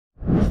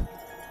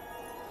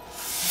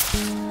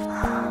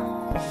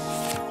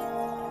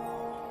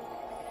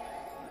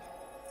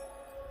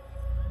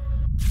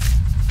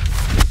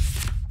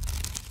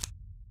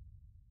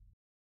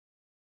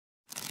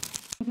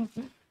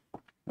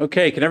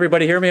Okay, can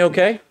everybody hear me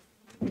okay?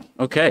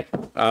 Okay.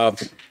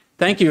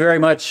 Thank you very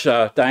much,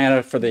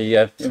 Diana, for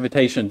the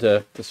invitation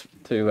to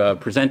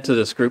present to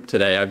this group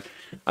today.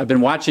 I've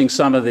been watching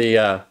some of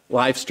the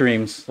live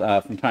streams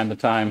from time to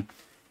time,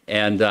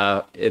 and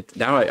now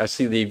I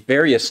see the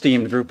very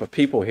esteemed group of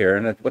people here.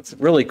 And what's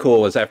really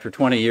cool is after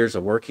 20 years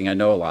of working, I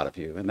know a lot of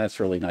you, and that's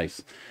really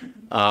nice.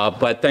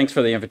 But thanks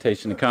for the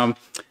invitation to come.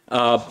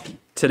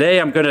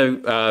 Today I'm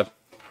going to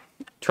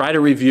try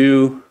to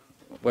review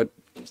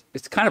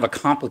it's kind of a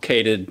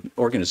complicated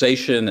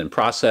organization and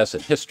process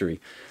and history.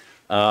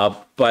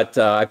 But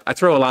I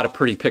throw a lot of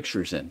pretty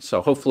pictures in.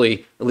 So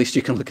hopefully, at least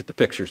you can look at the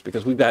pictures,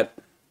 because we've got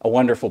a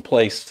wonderful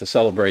place to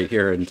celebrate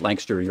here in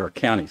Lancaster and York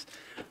counties.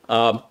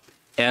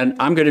 And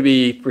I'm going to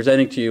be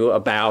presenting to you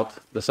about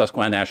the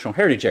Susquehanna National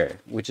Heritage Area,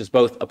 which is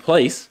both a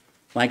place,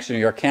 Lancaster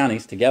and York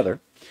counties together,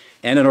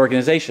 and an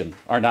organization,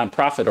 our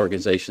nonprofit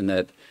organization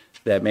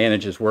that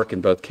manages work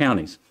in both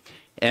counties.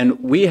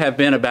 And we have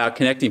been about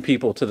connecting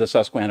people to the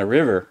Susquehanna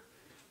River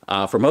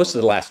for most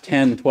of the last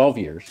 10, 12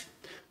 years.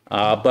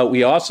 But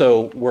we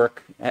also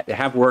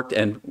have worked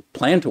and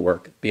plan to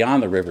work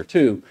beyond the river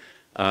too,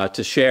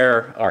 to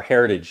share our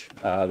heritage,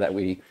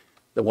 the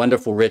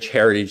wonderful, rich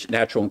heritage,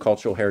 natural and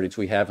cultural heritage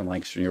we have in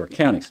Lancaster and York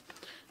counties.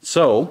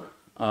 So,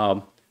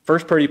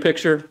 first pretty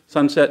picture,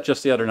 sunset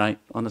just the other night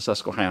on the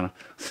Susquehanna.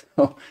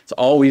 So it's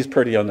always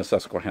pretty on the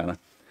Susquehanna.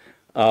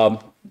 There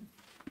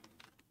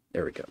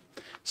we go.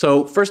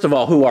 So first of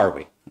all, who are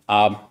we?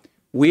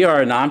 We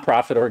are a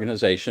nonprofit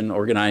organization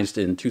organized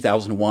in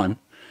 2001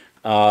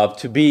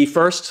 to be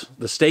first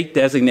the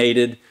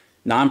state-designated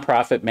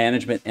nonprofit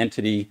management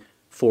entity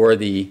for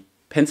the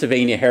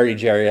Pennsylvania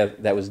Heritage Area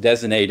that was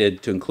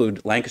designated to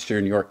include Lancaster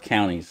and York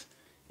counties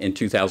in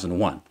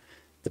 2001.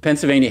 The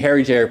Pennsylvania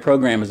Heritage Area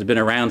program has been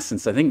around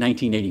since, I think,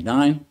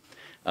 1989.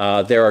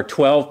 There are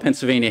 12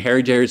 Pennsylvania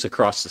Heritage Areas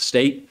across the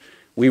state.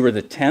 We were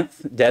the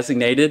 10th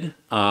designated.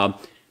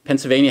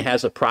 Pennsylvania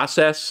has a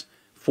process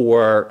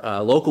for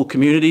local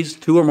communities,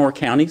 2 or more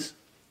counties.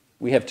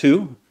 We have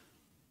 2.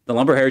 The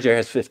Lumber Heritage Area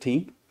has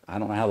 15. I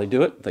don't know how they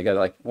do it. They got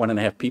like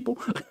 1.5 people.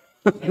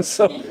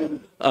 So,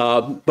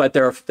 but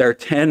there are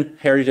 10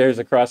 heritage areas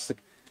across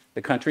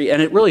the country,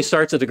 and it really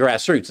starts at the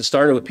grassroots. It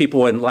started with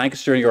people in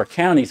Lancaster and York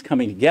counties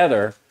coming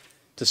together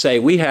to say,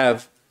 we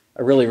have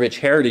a really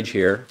rich heritage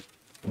here.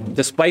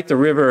 Despite the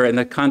river and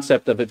the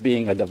concept of it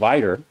being a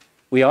divider,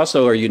 we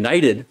also are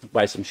united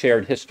by some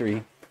shared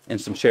history and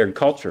some shared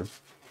culture,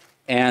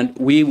 and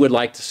we would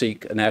like to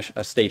seek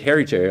a state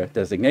heritage area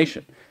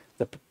designation.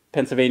 The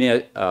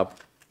Pennsylvania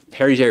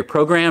Heritage Area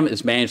Program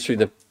is managed through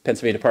the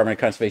Pennsylvania Department of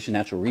Conservation and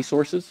Natural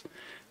Resources,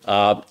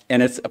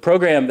 and it's a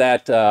program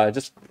that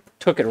just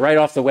took it right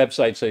off the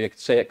website so you can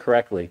say it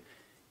correctly.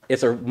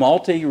 It's a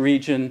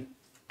multi-region,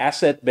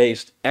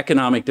 asset-based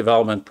economic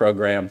development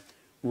program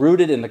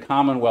rooted in the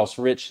Commonwealth's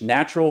rich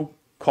natural,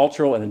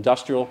 cultural, and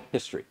industrial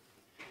history.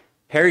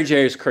 Heritage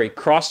areas create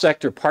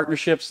cross-sector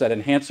partnerships that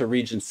enhance a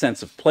region's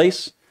sense of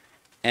place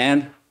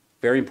and,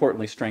 very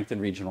importantly, strengthen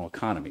regional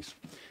economies.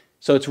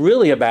 So it's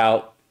really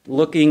about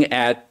looking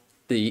at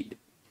the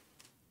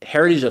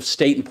heritage of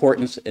state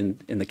importance in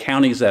the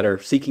counties that are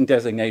seeking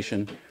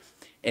designation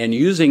and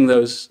using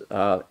those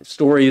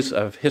stories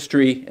of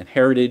history and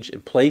heritage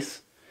and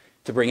place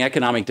to bring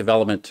economic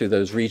development to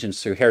those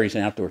regions through heritage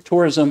and outdoor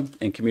tourism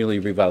and community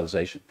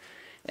revitalization.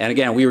 And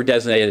again, we were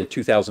designated in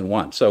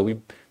 2001. So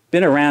we've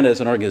been around as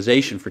an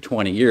organization for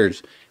 20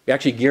 years. We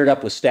actually geared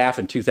up with staff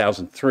in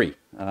 2003.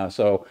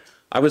 So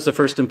I was the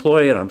first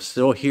employee, and I'm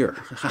still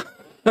here.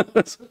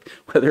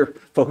 Whether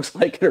folks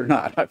like it or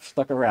not, I've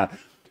stuck around.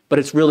 But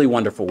it's really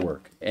wonderful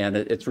work, and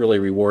it's really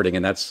rewarding,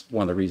 and that's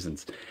one of the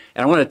reasons.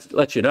 And I want to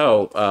let you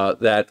know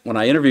that when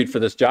I interviewed for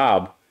this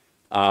job,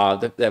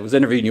 that was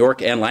interviewed in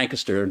York and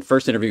Lancaster, and the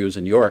first interview was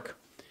in York.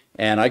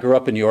 And I grew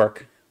up in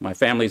York, my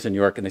family's in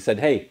York, and they said,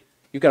 hey,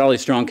 you've got all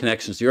these strong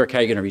connections to York, how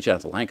are you going to reach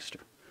out to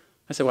Lancaster?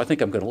 I said, well, I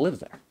think I'm going to live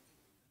there.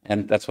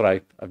 And that's what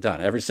I've done.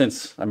 Ever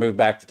since I moved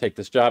back to take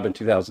this job in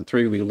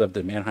 2003, we lived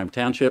in Manheim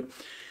Township.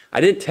 I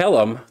didn't tell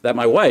them that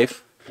my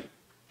wife,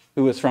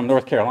 who was from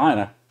North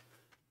Carolina,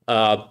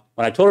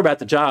 when I told her about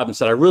the job and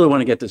said, I really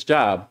want to get this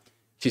job,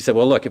 she said,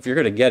 well, look, if you're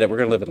going to get it, we're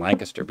going to live in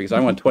Lancaster because I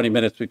want 20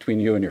 minutes between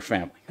you and your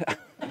family.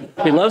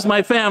 She loves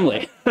my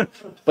family,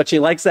 but she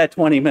likes that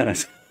 20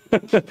 minutes.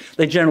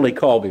 They generally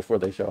call before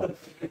they show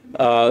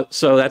up.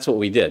 So that's what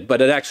we did. But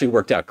it actually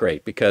worked out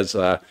great because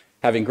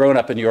having grown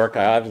up in New York,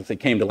 I obviously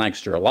came to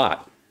Lancaster a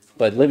lot,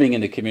 but living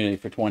in the community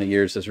for 20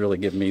 years has really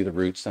given me the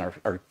roots, and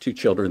our 2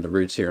 children the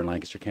roots here in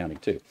Lancaster County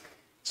too.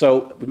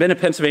 So we've been in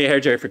Pennsylvania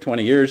Heritage Area for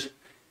 20 years,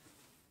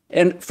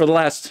 and for the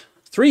last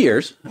 3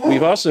 years,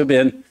 we've also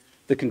been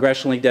the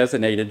congressionally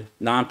designated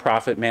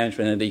nonprofit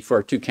management entity for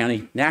our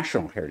 2-county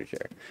National Heritage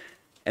Area.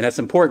 And that's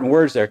important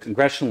words there,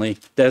 congressionally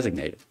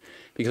designated,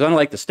 because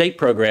unlike the state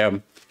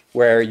program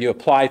where you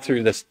apply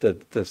through the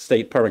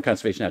State Department of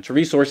Conservation and Natural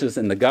Resources,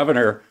 and the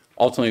governor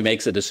ultimately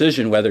makes a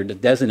decision whether to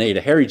designate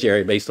a heritage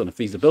area based on a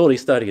feasibility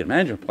study and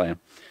management plan,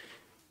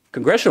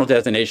 congressional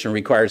designation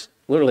requires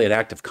literally an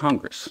act of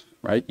Congress,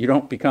 right? You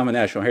don't become a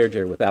national heritage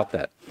area without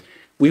that.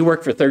 We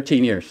worked for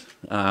 13 years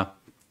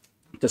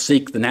to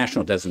seek the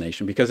national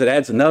designation because it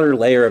adds another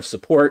layer of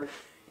support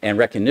and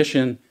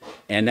recognition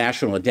and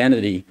national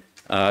identity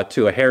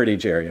to a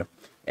heritage area.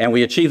 And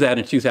we achieved that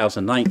in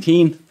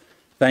 2019,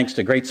 thanks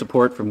to great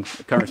support from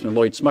Congressman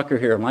Lloyd Smucker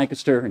here in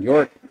Lancaster and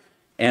York,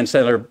 and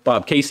Senator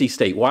Bob Casey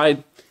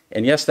statewide.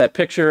 And yes, that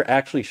picture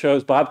actually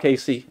shows Bob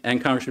Casey and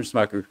Congressman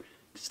Smucker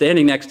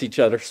standing next to each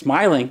other,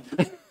 smiling.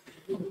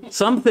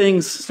 Some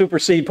things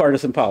supersede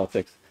partisan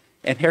politics,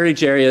 and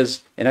heritage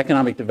areas and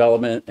economic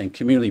development and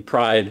community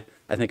pride,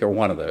 I think, are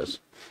one of those.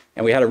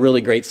 And we had a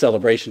really great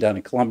celebration down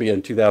in Columbia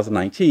in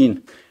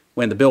 2019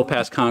 when the bill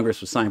passed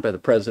Congress, was signed by the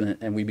president,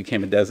 and we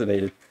became a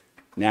designated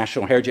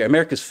National Heritage Area,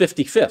 America's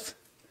 55th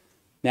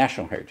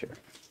National Heritage Area.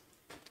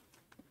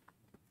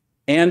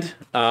 And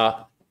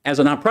as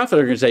a nonprofit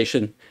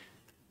organization,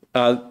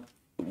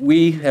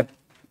 we have,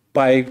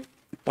 by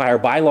our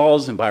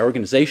bylaws and by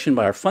organization,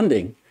 by our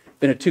funding,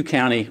 been a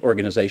two-county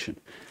organization.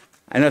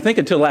 And I think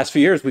until the last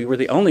few years, we were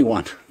the only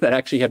one that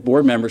actually had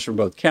board members from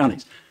both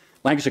counties.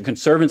 Lancaster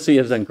Conservancy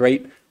has done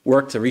great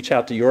work to reach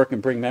out to York and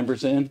bring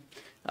members in.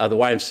 The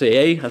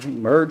YMCA, I think,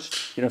 merged.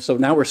 So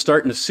now we're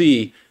starting to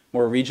see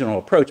more regional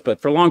approach. But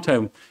for a long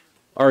time,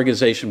 our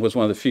organization was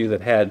one of the few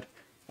that had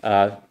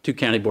two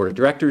county board of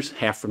directors,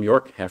 half from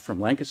York, half from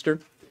Lancaster.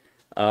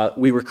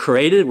 We're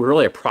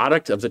really a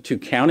product of the two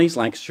counties,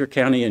 Lancaster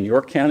County and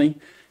York County,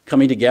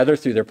 coming together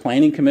through their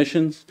planning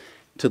commissions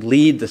to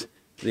lead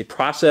the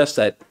process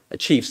that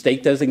achieved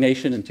state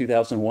designation in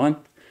 2001.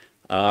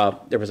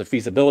 There was a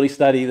feasibility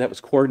study that was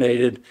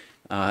coordinated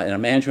and a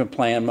management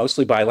plan,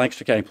 mostly by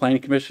Lancaster County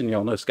Planning Commission. You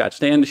all know Scott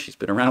Standish. She's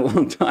been around a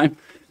long time,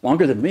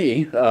 longer than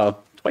me,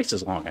 twice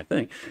as long, I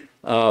think.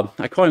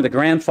 I call him the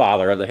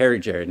grandfather of the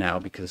heritage area now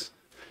because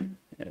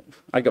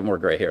I got more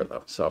gray hair,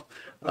 though. So,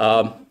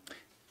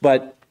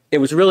 but it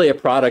was really a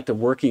product of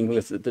working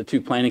with the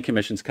two planning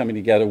commissions coming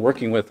together,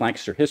 working with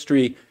Lancaster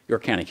History,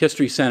 York County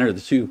History Center,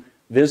 the two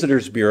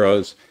visitors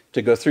bureaus,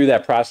 to go through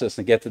that process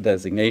and get the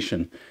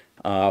designation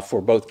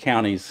for both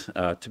counties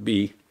to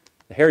be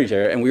the heritage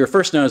area. And we were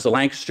first known as the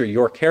Lancaster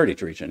York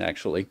Heritage Region,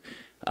 actually.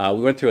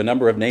 We went through a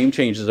number of name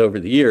changes over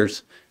the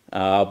years,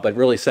 but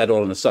really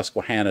settled on the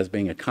Susquehanna as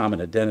being a common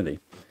identity.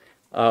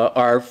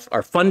 Our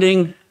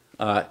funding,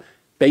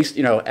 based,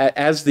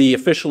 as the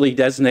officially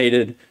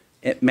designated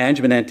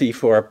management entity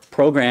for a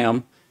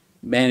program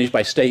managed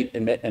by state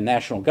and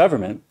national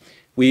government,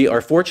 we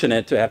are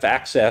fortunate to have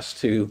access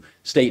to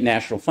state and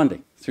national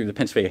funding through the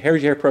Pennsylvania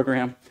Heritage Area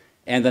Program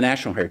and the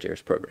National Heritage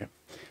Areas Program.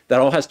 That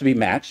all has to be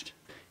matched,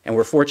 and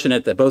we're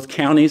fortunate that both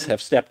counties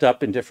have stepped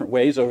up in different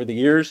ways over the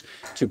years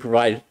to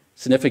provide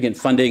significant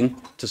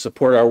funding to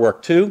support our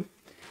work too.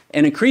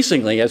 And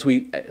increasingly,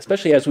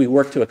 especially as we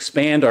work to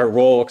expand our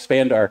role,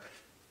 expand our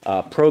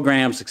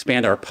programs,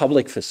 expand our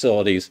public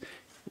facilities,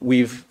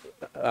 we've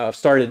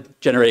started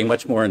generating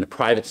much more in the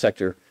private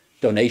sector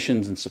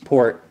donations and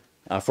support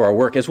for our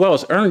work, as well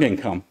as earned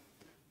income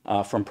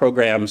from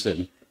programs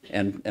and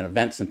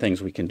events and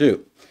things we can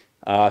do.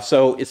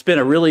 So it's been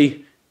a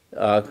really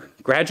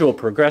gradual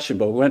progression,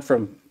 but we went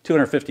from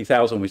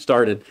 $250,000 when we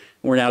started,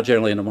 and we're now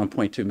generally in a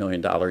 $1.2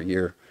 million a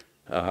year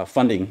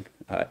funding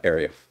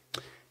area.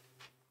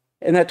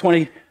 And that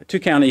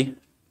two-county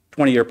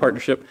 20-year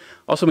partnership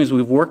also means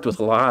we've worked with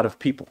a lot of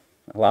people,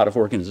 a lot of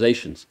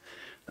organizations,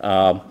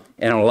 and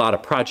on a lot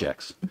of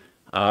projects.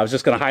 I was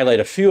just going to highlight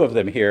a few of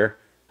them here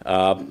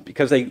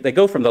because they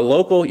go from the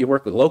local, you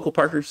work with local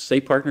partners,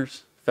 state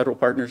partners, federal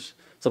partners.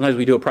 Sometimes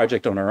we do a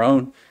project on our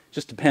own. It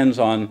just depends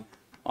on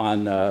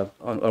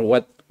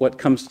what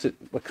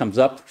comes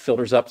up,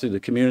 filters up through the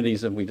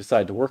communities that we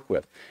decide to work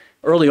with.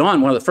 Early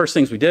on, one of the first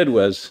things we did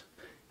was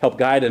help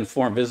guide and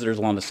inform visitors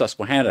along the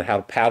Susquehanna how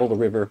to paddle the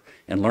river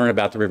and learn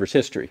about the river's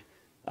history.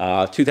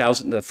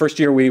 The first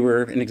year we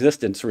were in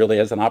existence, really,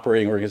 as an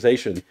operating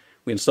organization,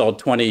 we installed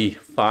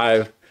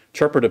 25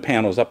 interpretive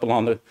panels up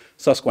along the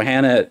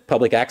Susquehanna at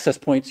public access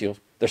points.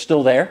 They're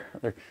still there.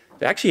 They're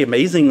actually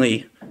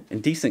amazingly in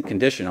decent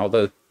condition,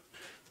 although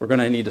we're going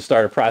to need to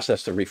start a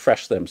process to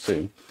refresh them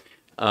soon.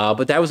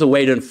 But that was a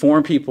way to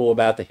inform people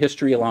about the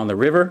history along the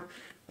river.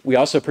 We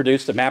also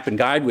produced a map and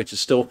guide, which is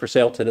still for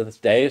sale to this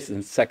day. It's in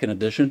the second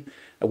edition.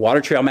 A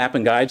water trail map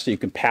and guide, so you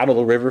can paddle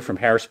the river from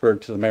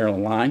Harrisburg to the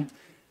Maryland line.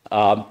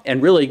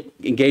 And really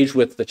engage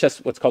with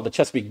what's called the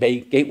Chesapeake Bay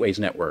Gateways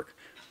Network,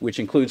 which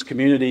includes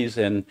communities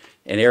and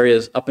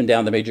areas up and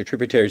down the major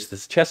tributaries to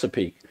the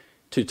Chesapeake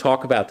to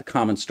talk about the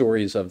common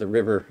stories of the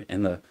river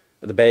and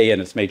the bay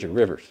and its major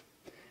rivers.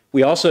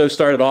 We also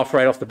started off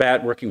right off the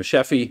bat working with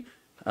Sheffey,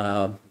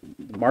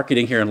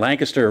 marketing here in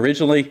Lancaster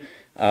originally,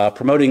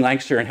 promoting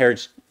Lancaster and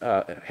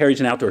heritage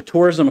and outdoor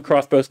tourism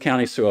across both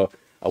counties through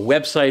a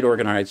website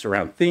organized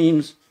around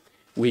themes.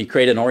 We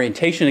created an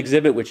orientation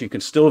exhibit, which you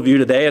can still view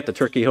today at the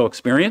Turkey Hill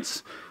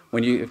Experience. How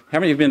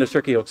many have been to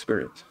Turkey Hill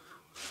Experience?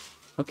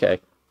 Okay.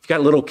 If you've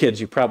got little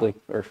kids, you probably,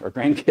 or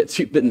grandkids,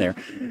 you've been there.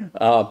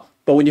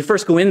 But when you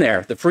first go in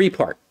there, the free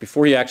part,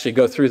 before you actually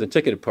go through the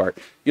ticketed part,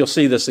 you'll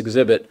see this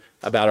exhibit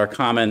about our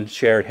common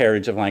shared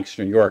heritage of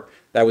Lancaster and York.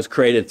 That was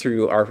created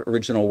through our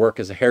original work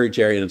as a heritage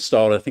area and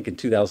installed, I think, in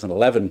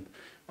 2011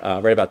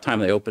 right about the time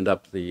they opened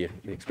up the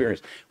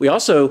experience. We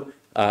also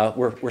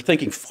were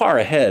thinking far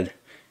ahead,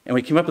 and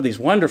we came up with these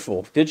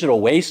wonderful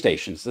digital way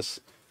stations. This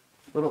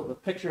little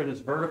picture of this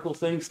vertical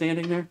thing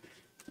standing there,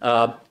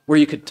 where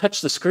you could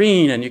touch the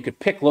screen and you could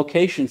pick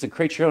locations and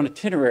create your own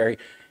itinerary.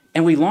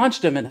 And we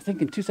launched them, I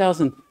think, in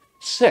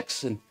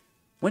 2006. And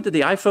when did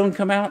the iPhone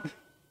come out?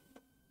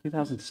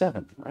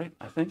 2007, right?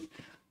 I think.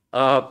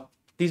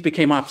 These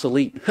became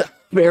obsolete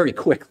very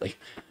quickly.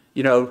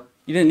 You know,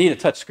 you didn't need a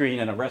touch screen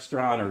in a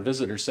restaurant or a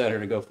visitor center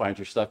to go find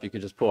your stuff. You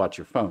could just pull out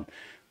your phone.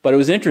 But it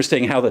was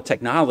interesting how the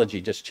technology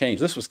just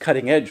changed. This was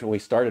cutting edge when we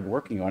started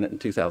working on it in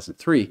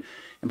 2003.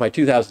 And by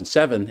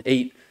 2007,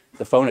 8,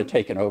 the phone had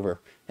taken over.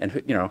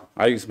 And, you know,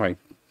 I use my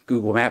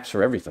Google Maps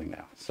for everything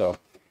now. So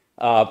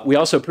we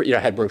also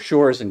had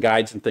brochures and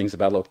guides and things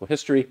about local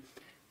history.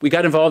 We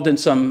got involved in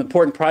some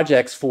important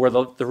projects for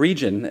the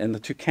region and the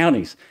 2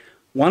 counties.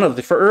 One of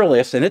the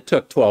earliest, and it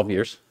took 12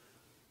 years,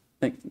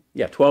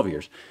 12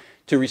 years,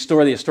 to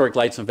restore the historic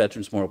lights on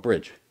Veterans Memorial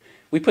Bridge.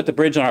 We put the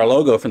bridge on our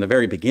logo from the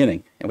very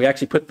beginning, and we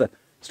actually put the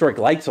historic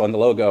lights on the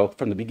logo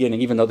from the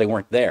beginning, even though they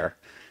weren't there,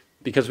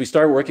 because we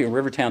started working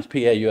with Rivertowns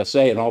PA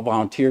USA, an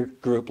all-volunteer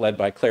group led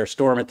by Claire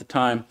Storm at the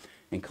time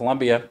in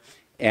Columbia,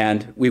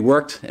 and we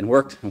worked and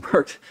worked and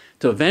worked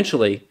to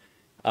eventually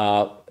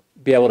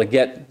be able to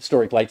get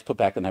historic lights put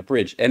back on that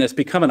bridge. And it's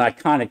become an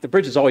iconic, the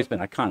bridge has always been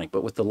iconic,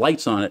 but with the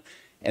lights on it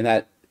and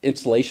that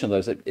installation of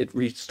those, it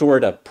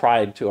restored a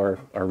pride to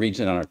our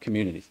region and our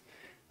communities.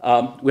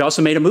 We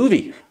also made a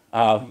movie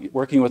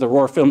working with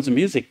Aurora Films and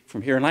Music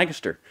from here in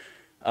Lancaster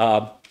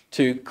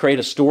to create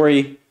a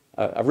story,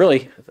 a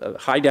really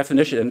high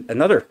definition,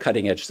 another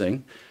cutting edge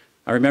thing.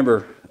 I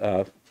remember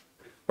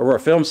Aurora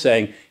Films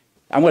saying,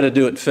 I want to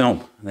do it in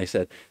film. And they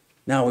said,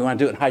 no, we want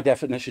to do it in high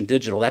definition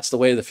digital. That's the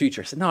way of the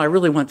future. I said, no, I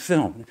really want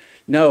film.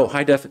 No,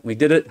 we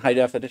did it high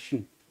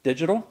definition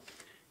digital.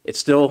 It's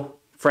still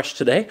fresh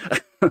today.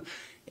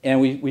 And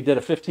we did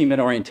a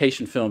 15-minute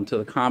orientation film to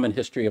the common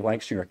history of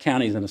Lancaster and York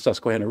counties and the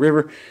Susquehanna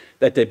River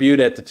that debuted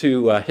at the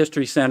 2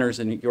 history centers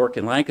in York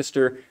and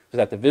Lancaster. It was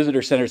at the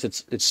visitor centers.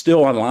 It's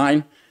still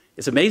online.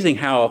 It's amazing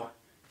how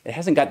it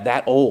hasn't got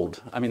that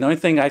old. I mean, the only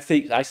thing I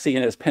see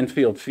in it is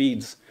Penfield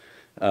Feeds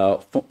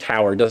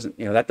tower.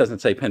 That doesn't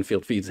say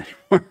Penfield Feeds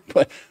anymore.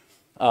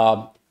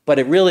 But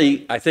it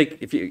really, I think,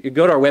 if you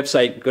go to our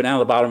website, go down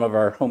to the bottom of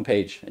our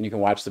homepage, and you can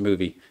watch the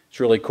movie.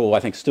 It's really cool. I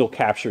think still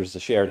captures the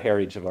shared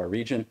heritage of our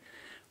region.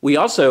 We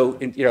also,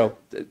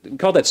 we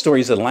call that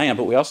Stories of the Land,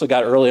 but we also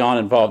got early on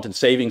involved in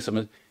saving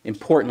some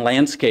important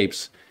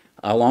landscapes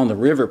along the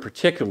river,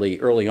 particularly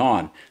early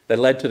on, that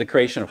led to the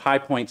creation of High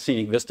Point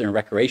Scenic Vista and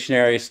Recreation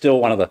Area, still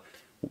one of the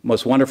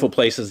most wonderful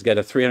places to get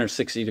a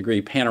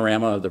 360-degree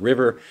panorama of the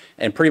river,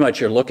 and pretty much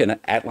you're looking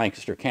at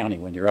Lancaster County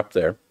when you're up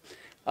there.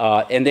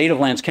 And Native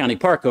Lands County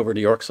Park over to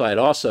York side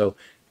also,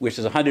 which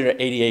is a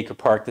 180-acre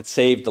park that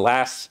saved the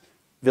last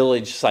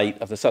village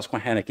site of the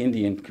Susquehannock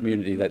Indian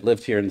community that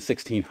lived here in the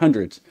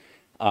 1600s.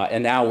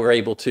 And now we're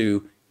able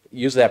to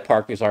use that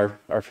park because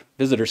our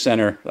visitor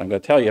center, I'm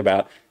going to tell you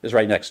about, is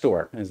right next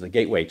door, is the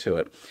gateway to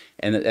it.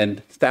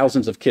 And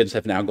thousands of kids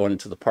have now gone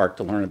into the park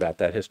to learn about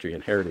that history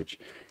and heritage.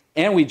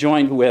 And we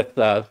joined with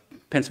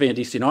Pennsylvania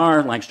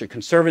DCNR, Lancaster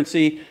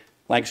Conservancy,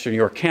 Lancaster and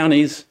York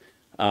counties,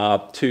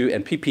 and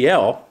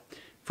PPL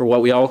for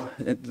what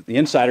the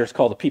insiders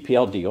call the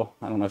PPL deal.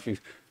 I don't know if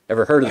you've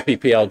ever heard of the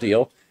PPL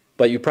deal,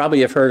 but you probably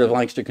have heard of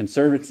Lancaster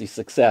Conservancy's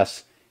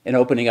success in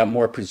opening up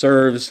more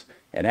preserves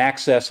and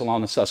access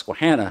along the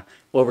Susquehanna.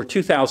 Well, over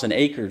 2,000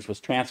 acres was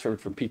transferred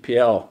from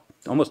PPL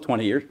almost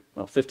 20 years,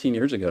 15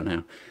 years ago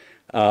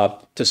now,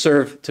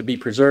 to be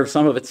preserved.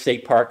 Some of it's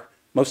state park,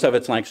 most of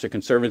it's Lancaster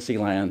Conservancy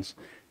lands,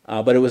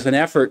 but it was an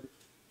effort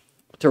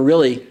to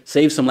really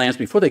save some lands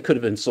before they could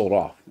have been sold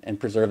off and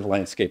preserve the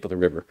landscape of the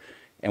river.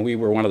 And we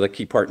were one of the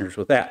key partners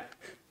with that.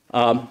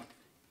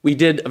 We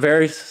did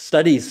various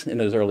studies in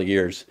those early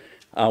years,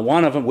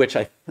 one of them which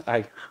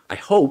I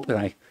hope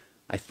and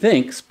I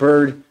think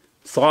spurred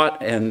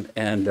thought and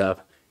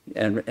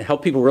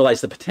helped people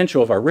realize the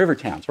potential of our river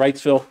towns,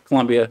 Wrightsville,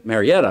 Columbia,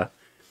 Marietta,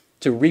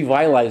 to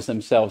revitalize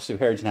themselves through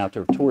heritage and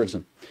outdoor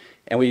tourism.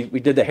 And we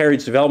did the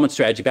Heritage Development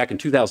Strategy back in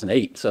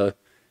 2008. So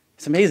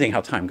it's amazing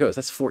how time goes.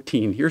 That's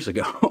 14 years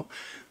ago.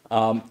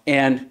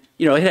 And,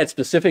 it had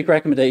specific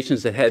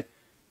recommendations that had,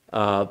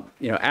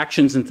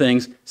 actions and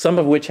things, some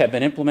of which have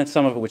been implemented,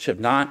 some of which have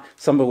not,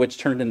 some of which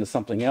turned into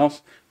something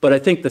else. But I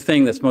think the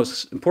thing that's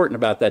most important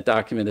about that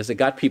document is it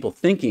got people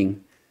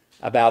thinking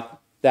about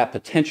that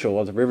potential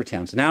of the river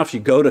towns. Now, if you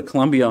go to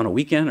Columbia on a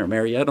weekend or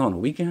Marietta on a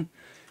weekend,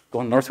 go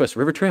on Northwest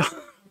River Trail,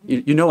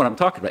 you know what I'm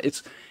talking about.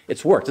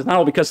 It's worked. It's not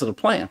all because of the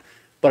plan,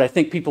 but I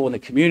think people in the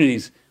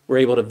communities were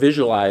able to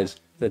visualize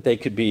that they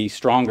could be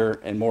stronger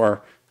and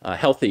more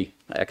healthy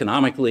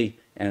economically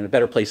and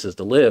better places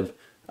to live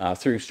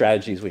through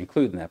strategies we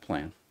include in that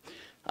plan.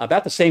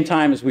 About the same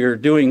time as we were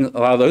doing a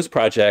lot of those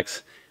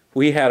projects,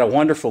 we had a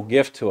wonderful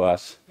gift to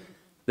us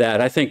that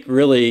I think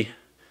really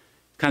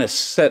kind of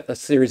set a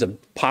series of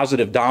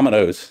positive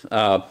dominoes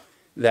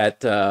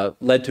that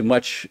led to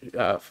much,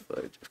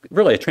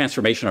 really a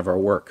transformation of our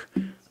work.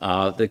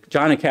 The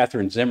John and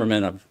Catherine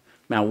Zimmerman of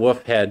Mount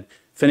Wolf had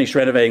finished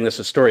renovating this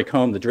historic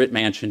home, the Dritt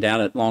Mansion,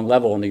 down at Long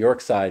Level on the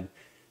York side.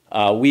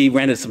 We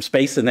rented some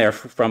space in there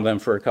from them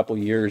for a couple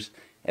of years,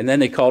 and then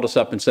they called us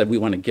up and said, we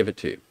want to give it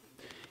to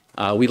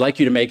you. We'd like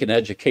you to make an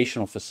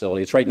educational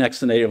facility. It's right next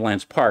to Native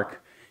Lands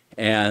Park,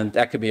 and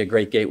that could be a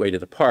great gateway to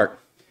the park.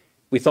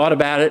 We thought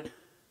about it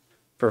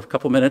for a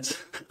couple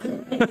minutes.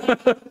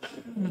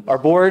 Our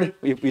board,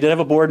 we did have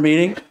a board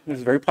meeting. It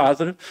was very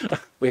positive.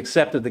 We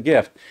accepted the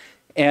gift.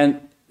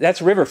 And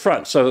that's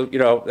riverfront. So, you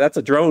know, that's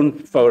a drone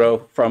photo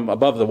from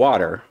above the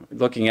water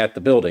looking at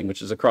the building,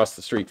 which is across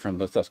the street from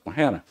the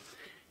Susquehanna.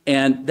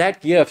 And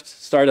that gift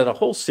started a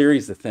whole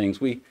series of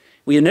things. We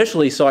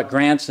initially sought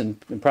grants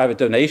and private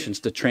donations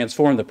to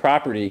transform the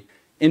property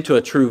into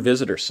a true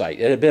visitor site.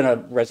 It had been a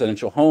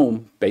residential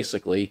home,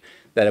 basically,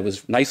 that it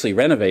was nicely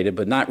renovated,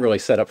 but not really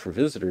set up for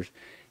visitors.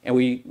 And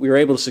we were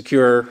able to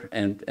secure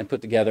and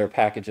put together a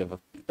package of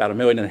about $1.5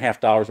 million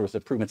worth of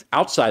improvements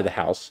outside the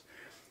house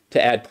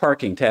to add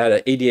parking, to add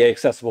an ADA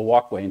accessible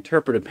walkway,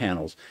 interpretive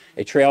panels,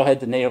 a trailhead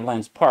to Native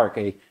Lands Park,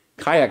 a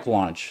kayak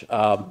launch,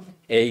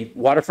 a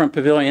waterfront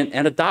pavilion,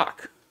 and a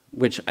dock,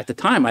 which at the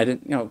time I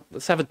didn't, you know,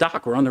 let's have a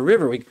dock. We're on the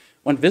river. We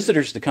want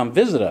visitors to come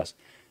visit us.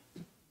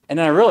 And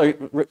then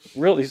I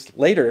realized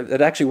later that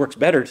it actually works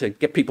better to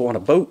get people on a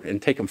boat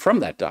and take them from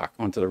that dock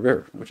onto the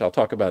river, which I'll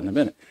talk about in a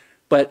minute.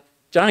 But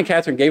John and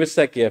Catherine gave us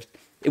that gift.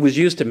 It was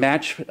used to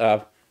match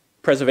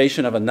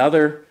preservation of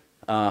another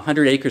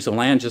 100 acres of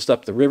land just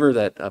up the river,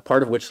 that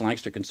part of which the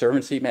Lancaster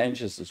Conservancy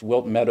manages, is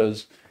Wilton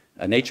Meadows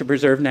Nature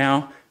Preserve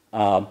now.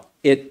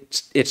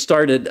 It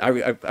started,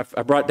 I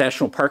brought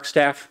National Park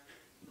staff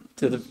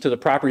to the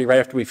property right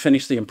after we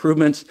finished the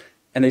improvements,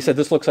 and they said,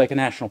 this looks like a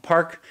national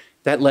park.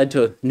 That led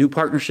to new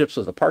partnerships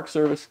with the Park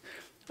Service.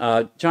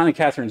 John and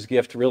Catherine's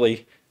gift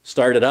really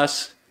started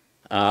us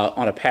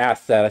on a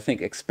path that I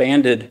think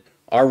expanded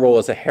our role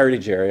as a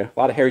heritage area. A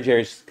lot of heritage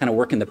areas kind of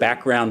work in the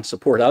background,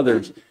 support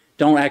others,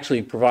 don't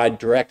actually provide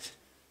direct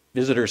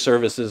visitor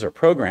services or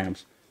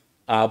programs.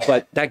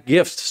 But that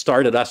gift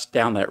started us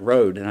down that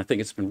road, and I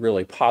think it's been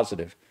really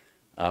positive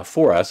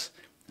for us.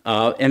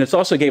 And it's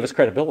also gave us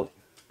credibility.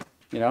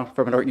 You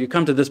know, you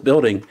come to this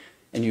building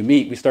and you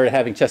meet. We started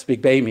having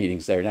Chesapeake Bay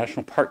meetings there,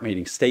 national park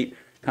meetings, state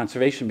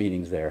conservation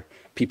meetings there,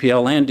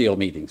 PPL land deal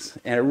meetings,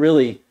 and it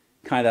really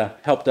kind of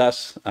helped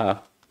us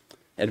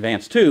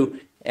advance too.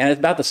 And at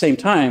about the same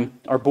time,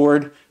 our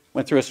board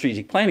went through a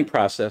strategic planning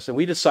process, and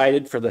we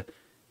decided for the,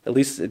 at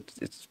least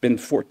it's been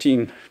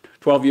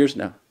 12 years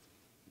now,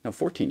 no,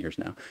 14 years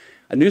now,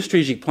 a new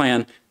strategic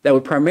plan that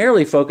would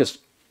primarily focus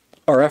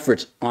our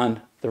efforts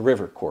on the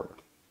river corridor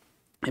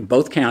in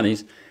both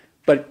counties,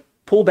 but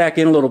pull back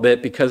in a little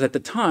bit because at the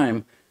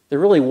time, there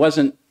really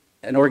wasn't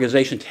an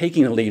organization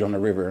taking the lead on the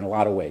river in a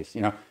lot of ways,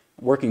 you know,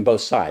 working both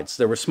sides.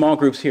 There were small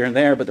groups here and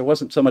there, but there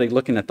wasn't somebody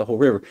looking at the whole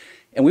river.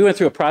 And we went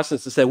through a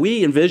process that said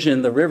we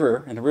envision the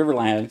river and the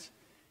riverlands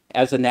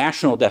as a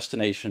national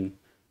destination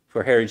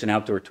for heritage and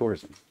outdoor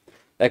tourism.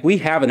 Like, we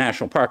have a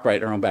national park right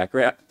in our own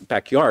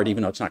backyard,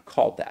 even though it's not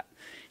called that.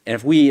 And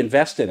if we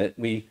invest in it,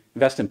 we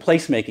invest in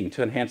placemaking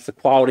to enhance the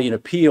quality and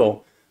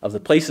appeal of the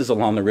places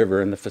along the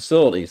river and the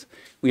facilities.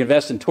 We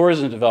invest in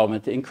tourism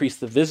development to increase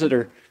the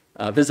visitor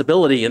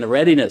visibility and the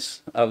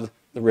readiness of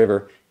the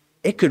river.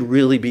 It could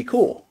really be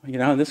cool, you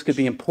know, and this could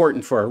be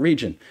important for our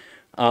region.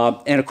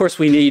 And of course,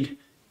 we need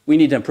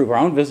to improve our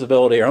own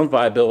visibility, our own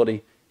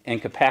viability, and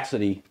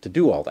capacity to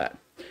do all that.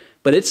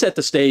 But it set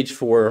the stage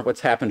for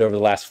what's happened over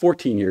the last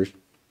 14 years.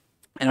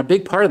 And a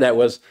big part of that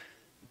was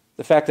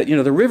the fact that, you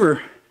know, the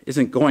river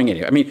isn't going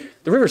anywhere. I mean,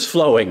 the river's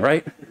flowing,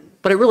 right?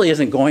 But it really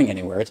isn't going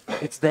anywhere.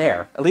 It's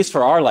there, at least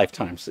for our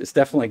lifetimes. It's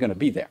definitely going to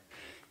be there.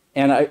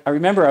 And I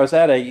remember I was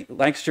at a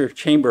Lancaster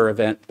Chamber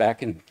event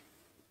back in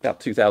about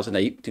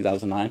 2008,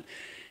 2009.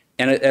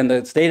 And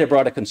the state had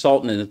brought a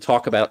consultant in to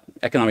talk about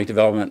economic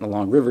development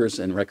along rivers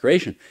and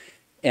recreation.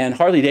 And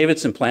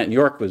Harley-Davidson plant in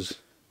York was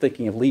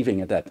thinking of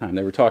leaving at that time.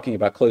 They were talking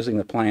about closing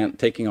the plant,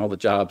 taking all the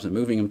jobs and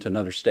moving them to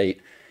another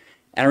state.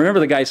 And I remember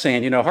the guy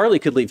saying, you know, Harley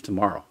could leave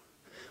tomorrow,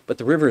 but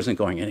the river isn't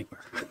going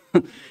anywhere.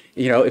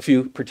 You know, if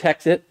you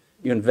protect it,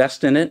 you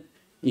invest in it,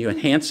 you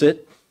enhance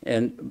it,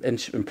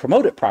 and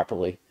promote it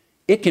properly,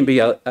 it can be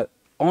an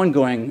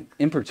ongoing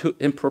in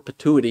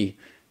perpetuity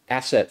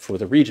asset for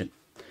the region.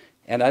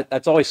 And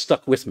that's always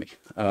stuck with me.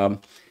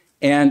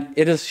 And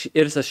it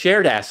is a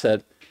shared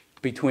asset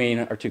between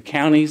our two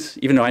counties,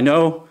 even though I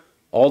know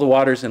all the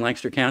waters in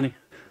Lancaster County.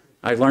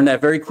 I learned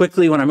that very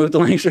quickly when I moved to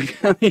Lancaster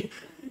County.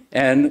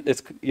 And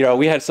it's, you know,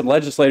 we had some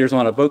legislators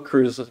on a boat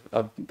cruise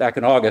back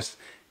in August,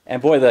 and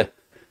boy, the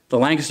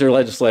Lancaster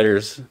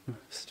legislators,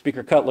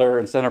 Speaker Cutler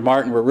and Senator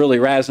Martin, were really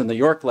razzing the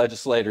York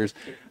legislators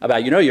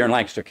about, you know, you're in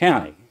Lancaster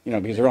County, you know,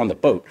 because they're on the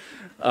boat.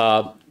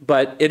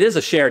 But it is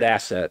a shared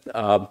asset,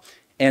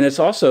 and it's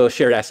also a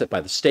shared asset by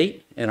the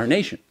state and our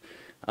nation.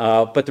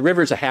 But the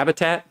river is a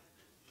habitat.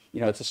 You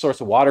know, it's a source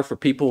of water for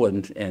people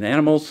and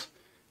animals.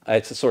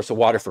 It's a source of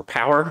water for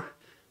power.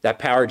 That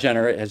power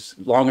has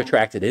long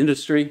attracted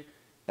industry.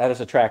 That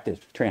has attracted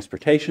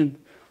transportation.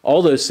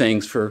 All those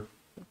things for,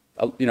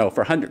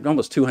 for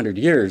almost 200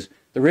 years,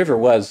 the river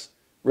was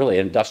really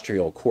an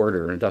industrial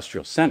corridor, an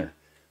industrial center.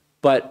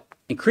 But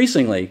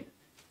increasingly,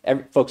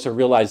 folks are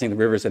realizing the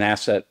river is an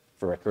asset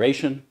for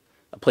recreation,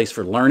 a place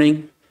for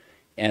learning,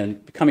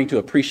 and coming to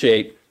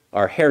appreciate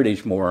our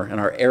heritage more and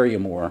our area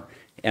more.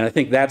 And I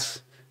think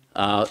that's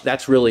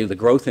really the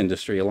growth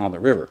industry along the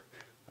river.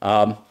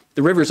 The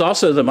river is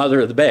also the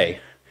mother of the bay.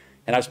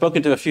 And I've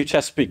spoken to a few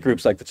Chesapeake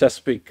groups like the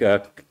Chesapeake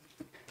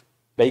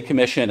Bay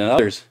Commission and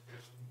others,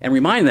 and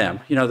remind them,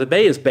 the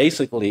bay is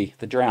basically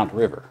the drowned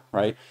river,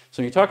 right?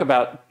 So when you talk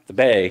about the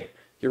bay,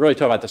 you're really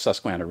talking about the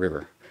Susquehanna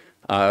River.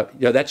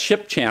 That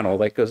ship channel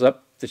that goes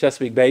up the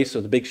Chesapeake Bay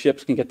so the big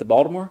ships can get to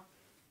Baltimore,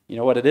 you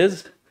know what it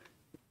is?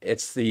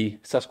 It's the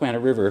Susquehanna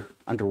River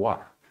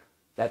underwater.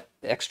 That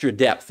extra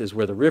depth is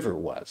where the river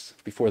was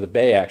before the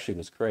bay actually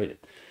was created.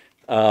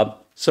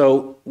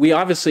 So we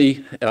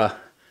obviously,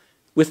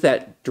 with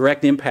that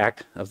direct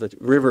impact of the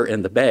river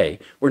and the bay,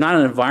 we're not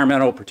an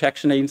environmental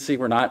protection agency.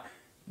 We're not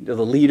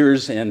the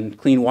leaders in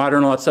clean water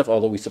and all that stuff,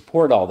 although we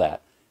support all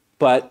that.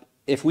 But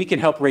if we can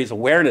help raise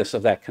awareness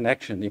of that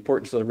connection, the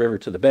importance of the river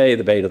to the bay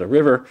to the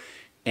river,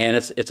 and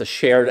it's a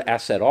shared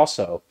asset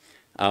also,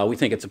 we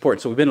think it's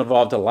important. So we've been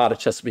involved in a lot of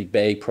Chesapeake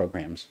Bay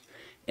programs.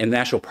 And the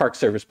National Park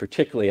Service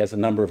particularly has a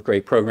number of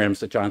great programs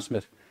that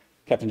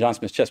Captain John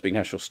Smith's Chesapeake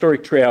National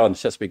Historic Trail and the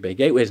Chesapeake Bay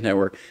Gateways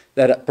Network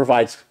that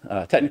provides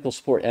technical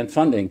support and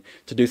funding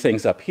to do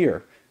things up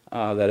here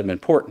that have been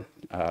important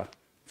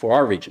for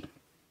our region.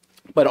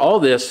 But all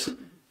this,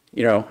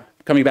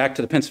 coming back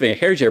to the Pennsylvania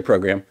Heritage Area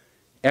program,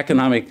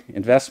 economic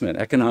investment,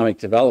 economic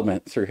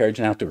development through heritage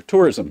and outdoor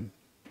tourism,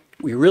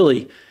 we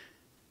really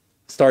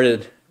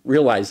started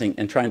realizing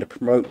and trying to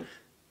promote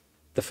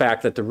the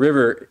fact that the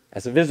river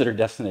as a visitor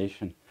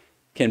destination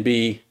can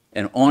be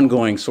an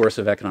ongoing source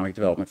of economic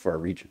development for our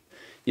region.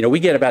 We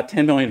get about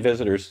 10 million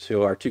visitors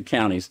to our two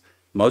counties,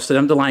 most of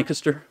them to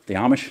Lancaster. The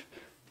Amish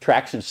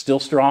traction is still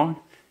strong,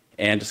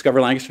 and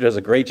Discover Lancaster does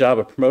a great job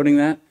of promoting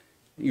that.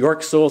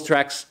 York still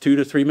attracts 2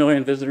 to 3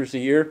 million visitors a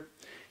year.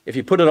 If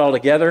you put it all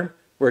together,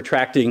 we're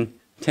attracting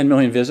 10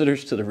 million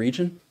visitors to the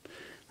region.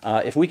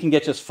 If we can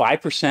get just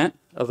 5%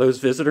 of those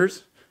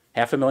visitors,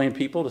 500,000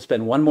 people, to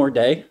spend one more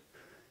day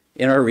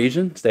in our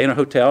region, stay in a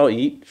hotel,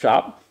 eat,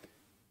 shop,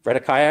 rent a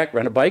kayak,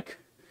 rent a bike,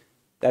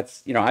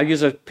 that's, I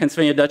use a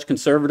Pennsylvania Dutch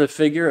conservative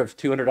figure of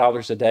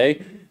 $200 a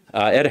day.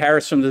 Ed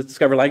Harris from the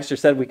Discover Lancaster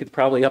said we could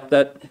probably up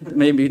that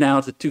maybe now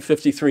to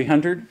 $250,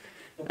 $300.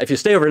 If you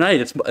stay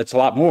overnight, it's a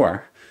lot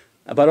more.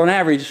 But on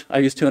average, I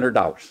use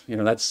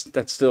 $200.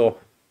 That's still,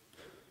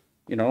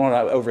 I don't want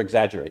to over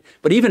exaggerate.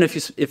 But even if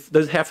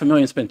those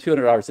 500,000 spend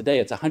 $200 a day,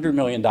 it's $100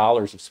 million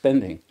of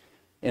spending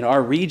in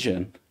our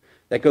region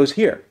that goes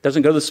here. It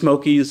doesn't go to the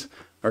Smokies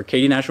or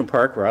Katy National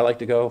Park, where I like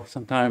to go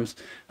sometimes,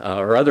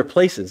 or other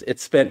places.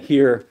 It's spent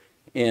here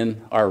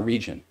in our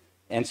region.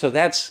 And so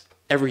that's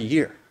every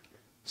year.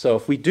 So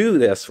if we do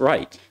this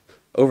right,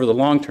 over the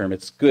long term,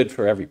 it's good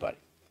for everybody.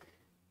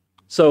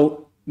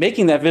 So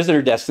making that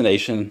visitor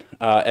destination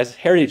as a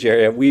heritage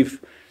area,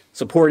 we've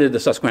supported the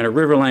Susquehanna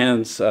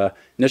Riverlands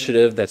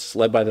initiative that's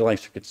led by the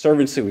Lancaster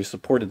Conservancy. We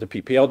supported the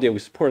PPL deal. We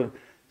supported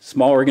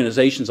small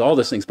organizations, all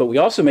those things. But we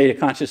also made a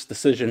conscious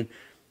decision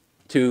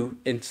to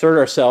insert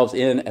ourselves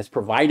in as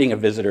providing a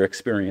visitor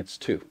experience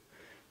too.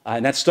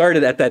 And that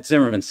started at that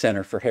Zimmerman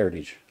Center for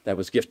Heritage that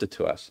was gifted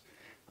to us.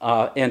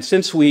 And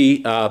since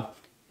we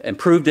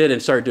improved it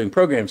and started doing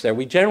programs there,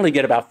 we generally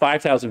get about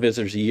 5,000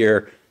 visitors a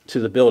year to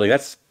the building.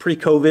 That's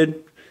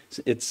pre-COVID.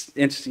 It's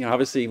interesting,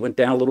 obviously it went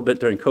down a little bit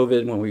during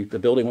COVID when the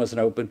building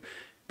wasn't open,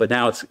 but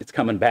now it's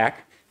coming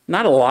back.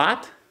 Not a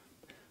lot,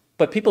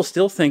 but people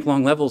still think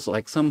Long Level's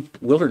like some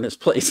wilderness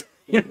place.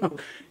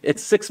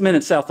 It's 6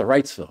 minutes south of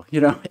Wrightsville,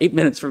 8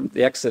 minutes from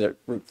the exit at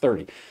Route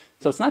 30.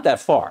 So it's not that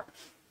far.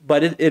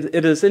 But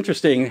it is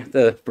interesting,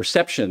 the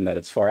perception that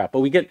it's far out.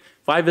 But we get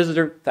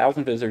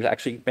 1,000 visitors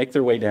actually make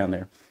their way down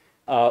there.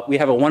 We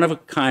have a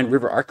one-of-a-kind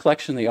river art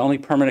collection, the only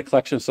permanent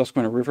collection of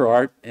Susquehanna river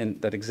art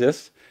that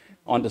exists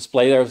on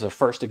display there. It was the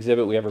first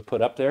exhibit we ever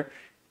put up there.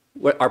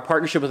 Our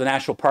partnership with the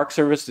National Park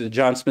Service, the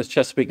John Smith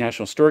Chesapeake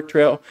National Historic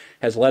Trail,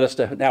 has led us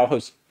to now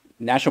host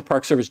National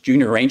Park Service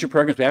Junior Ranger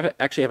programs. We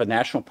actually have a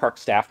National Park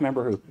staff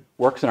member who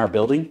works in our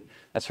building.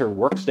 That's her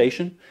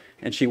workstation.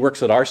 And she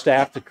works with our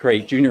staff to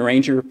create Junior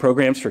Ranger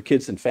programs for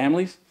kids and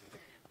families.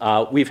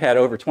 We've had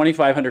over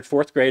 2,500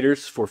 fourth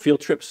graders for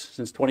field trips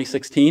since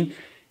 2016.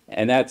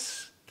 And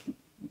that's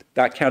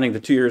not counting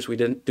the 2 years we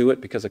didn't do it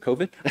because of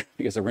COVID,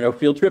 because there were no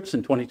field trips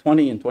in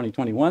 2020 and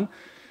 2021.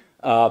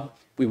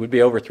 We would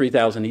be over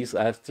 3,000 east,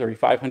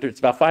 3,500. It's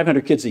about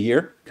 500 kids a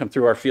year come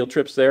through our field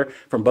trips there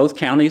from both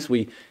counties.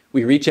 We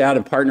reach out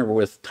and partner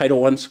with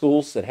Title I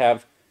schools that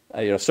have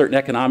certain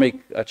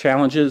economic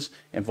challenges,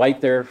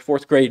 invite their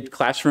fourth grade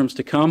classrooms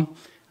to come.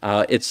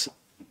 It's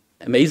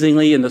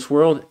amazingly in this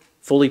world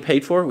fully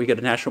paid for. We get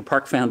a National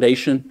Park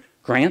Foundation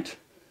grant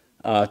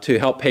to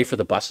help pay for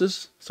the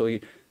buses. So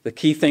the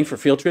key thing for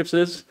field trips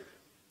is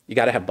you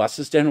got to have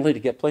buses generally to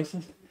get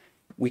places.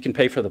 We can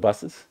pay for the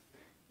buses.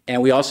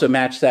 And we also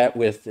match that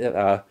with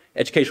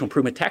educational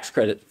improvement tax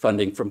credit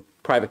funding from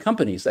private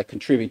companies that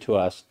contribute to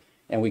us,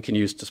 and we can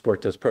use to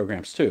support those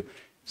programs too.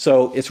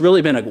 So it's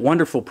really been a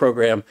wonderful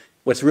program.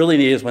 What's really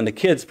neat is when the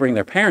kids bring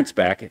their parents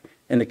back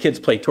and the kids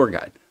play tour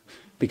guide,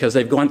 because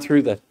they've gone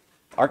through the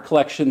art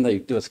collection, they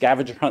do a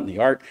scavenger hunt in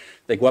the art,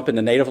 they go up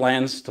into native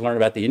lands to learn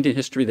about the Indian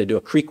history, they do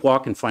a creek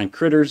walk and find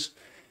critters.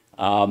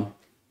 And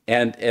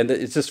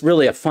it's just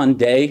really a fun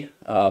day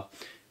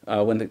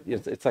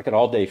it's like an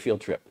all-day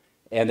field trip.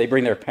 And they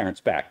bring their parents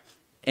back.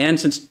 And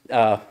since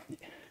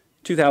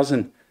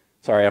 2000,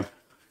 sorry, I'm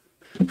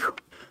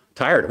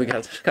tired. We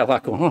got a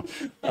lot going on.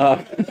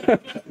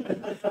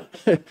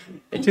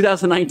 In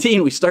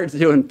 2019, we started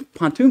doing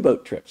pontoon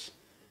boat trips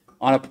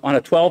on a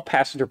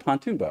 12-passenger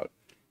pontoon boat.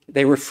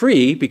 They were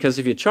free because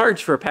if you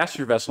charge for a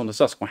passenger vessel in the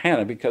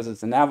Susquehanna, because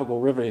it's a navigable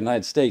river in the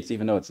United States,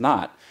 even though it's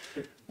not,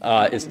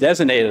 it's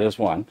designated as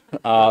one,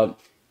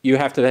 you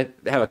have to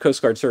have a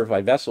Coast Guard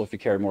certified vessel if you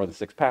carry more than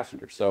 6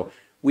 passengers. So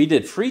we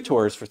did free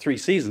tours for 3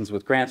 seasons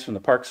with grants from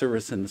the Park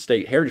Service and the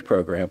State Heritage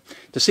Program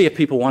to see if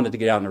people wanted to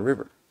get out in the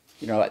river.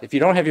 You know, if you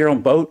don't have your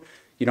own boat,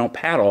 you don't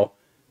paddle,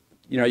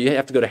 you know, you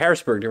have to go to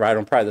Harrisburg to ride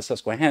on probably the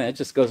Susquehanna. It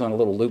just goes on a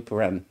little loop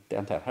around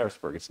downtown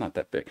Harrisburg. It's not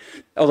that big.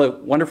 Although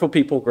wonderful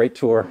people, great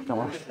tour.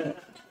 It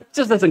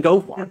just doesn't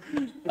go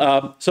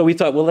far. So we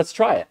thought, well, let's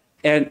try it.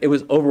 And it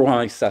was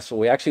overwhelmingly successful.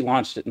 We actually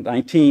launched it in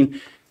 19.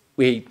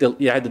 We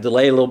had to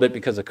delay a little bit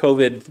because of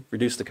COVID,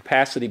 reduced the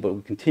capacity, but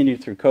we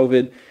continued through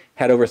COVID.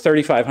 Had over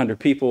 3,500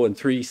 people in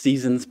 3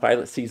 seasons,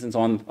 pilot seasons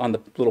on the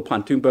little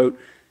pontoon boat.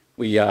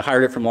 We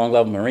hired it from Long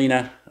Level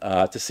Marina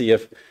to see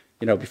if,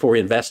 you know, before we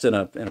invest in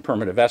a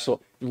permanent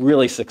vessel,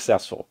 really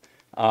successful.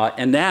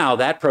 And now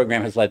that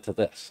program has led to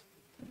this.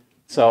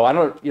 So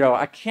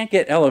I can't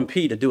get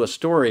LMP to do a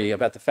story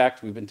about the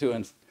fact we've been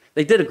doing.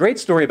 They did a great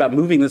story about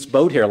moving this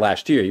boat here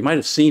last year. You might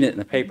have seen it in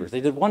the papers.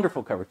 They did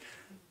wonderful coverage.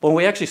 But when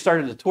we actually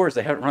started the tours,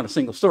 they haven't run a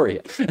single story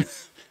yet.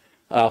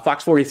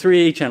 Fox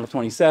 43, Channel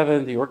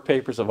 27, the York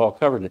papers have all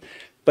covered it.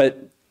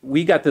 But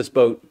we got this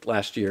boat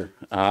last year.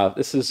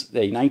 This is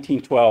a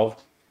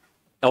 1912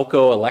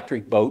 Elko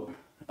electric boat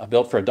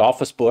built for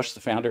Adolphus Busch,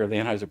 the founder of the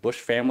Anheuser-Busch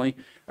family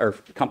or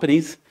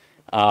companies,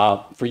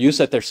 for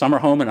use at their summer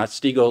home in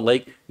Otsego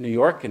Lake, New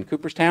York, in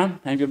Cooperstown.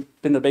 Have you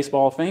been to the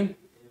Baseball Hall of Fame?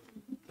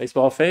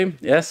 Baseball Hall of Fame,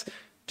 yes.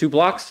 2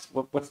 blocks.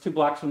 What's 2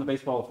 blocks from the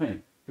Baseball Hall of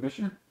Fame,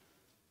 Commissioner?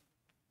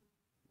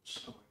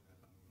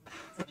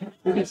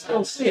 You can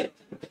still see it.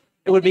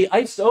 It would be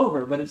iced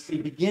over, but it's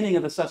the beginning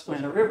of the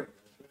Susquehanna River.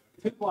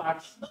 2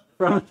 blocks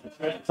from,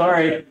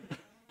 sorry,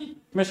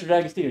 Commissioner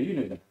D'Agostino, you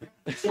knew that.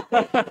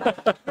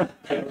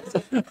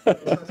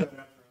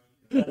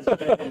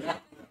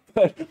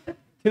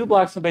 2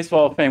 blocks from Baseball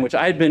Hall of Fame, which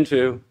I had been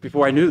to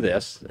before I knew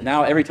this.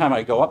 Now, every time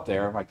I go up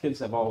there, my kids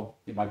have all,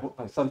 my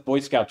son's Boy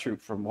Scout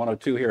troop from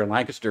 102 here in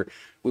Lancaster,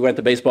 we went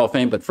to Baseball Hall of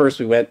Fame, but first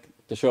we went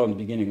to show them the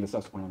beginning of the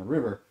Susquehanna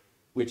River,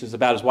 which is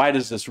about as wide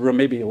as this room,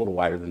 maybe a little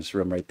wider than this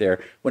room right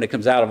there, when it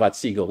comes out of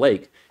Otsego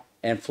Lake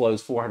and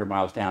flows 400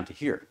 miles down to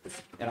here.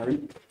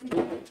 And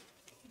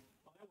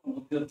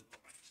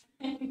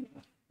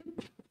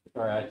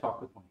sorry, I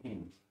talk with my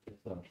hands.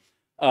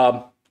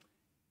 So,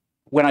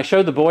 when I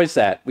showed the boys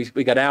that,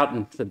 we got out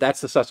and said,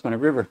 that's the Susquehanna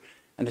River.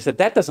 And they said,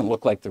 that doesn't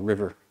look like the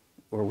river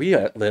where we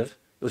live.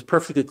 It was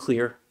perfectly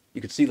clear.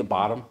 You could see the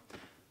bottom.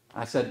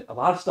 I said, a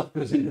lot of stuff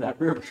goes into that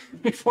river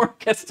before it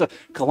gets to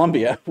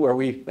Columbia, where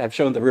we have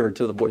shown the river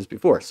to the boys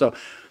before. So,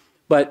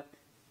 but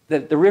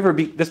the river,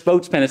 this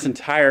boat spent its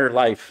entire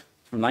life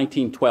from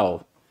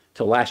 1912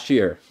 till last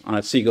year on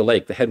Otsego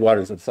Lake, the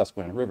headwaters of the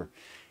Susquehanna River.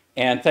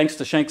 And thanks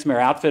to Shanksmere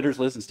Outfitters,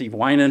 Liz and Steve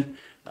Winan,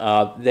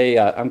 I'm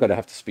going to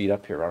have to speed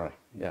up here, aren't I?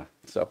 Yeah.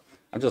 So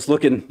I'm just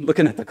looking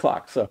at the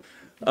clock. So,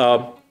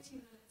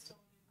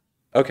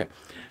 okay.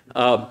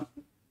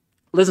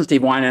 Liz and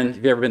Steve Winan, if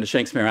you've ever been to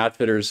Shanksmere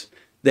Outfitters,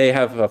 they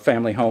have a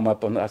family home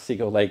up on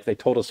Otsego Lake. They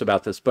told us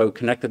about this boat,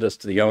 connected us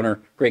to the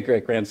owner,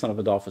 great-great-grandson of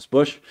Adolphus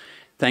Busch.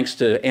 Thanks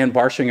to Ann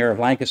Barshinger of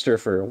Lancaster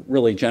for a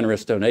really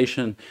generous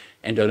donation,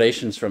 and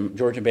donations from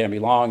George and Bambi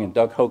Long and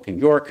Doug Hoke in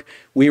York,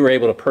 we were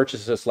able to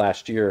purchase this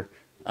last year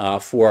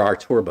for our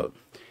tour boat.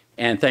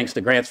 And thanks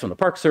to grants from the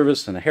Park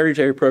Service and the Heritage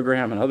Area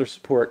Program and other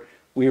support,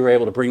 we were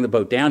able to bring the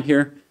boat down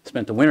here,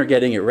 spent the winter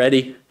getting it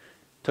ready.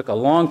 Took a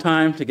long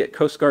time to get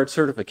Coast Guard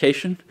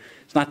certification.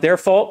 It's not their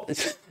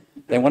fault.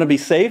 They want to be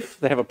safe.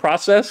 They have a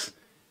process.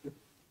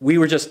 We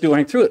were just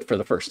going through it for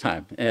the first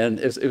time. And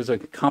it was a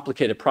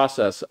complicated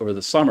process over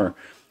the summer.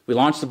 We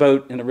launched the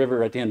boat in the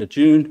river at the end of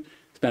June,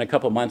 spent a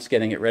couple months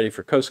getting it ready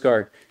for Coast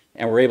Guard,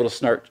 and we're able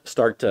to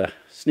start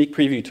sneak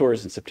preview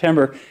tours in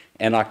September.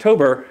 And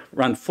October,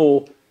 run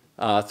full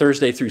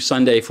Thursday through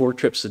Sunday, 4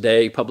 trips a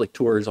day, public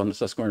tours on the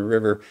Susquehanna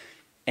River.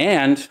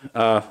 And, wait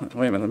a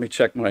minute, let me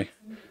check my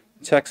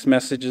text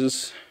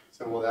messages.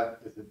 So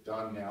is it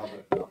done now?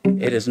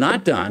 It is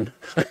not done.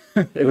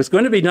 It was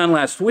going to be done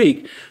last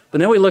week, but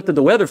then we looked at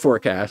the weather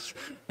forecast,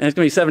 and it's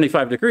going to be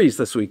 75 degrees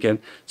this weekend.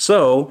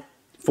 So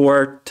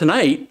for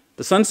tonight,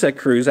 the Sunset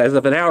Cruise, as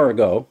of an hour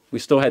ago, we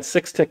still had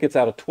 6 tickets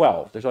out of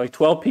 12. There's only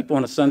 12 people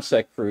on a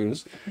Sunset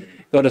Cruise,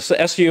 Go to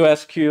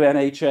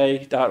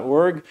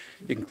susqunha.org.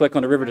 You can click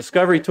on the River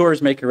Discovery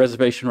Tours, make your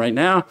reservation right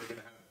now.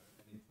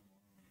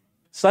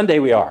 Sunday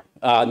we are,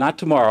 not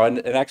tomorrow,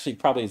 and actually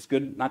probably it's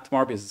good not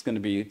tomorrow because it's going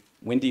to be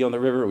windy on the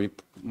river. We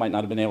might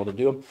not have been able to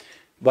do them.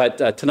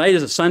 But tonight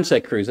is a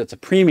sunset cruise. It's a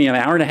premium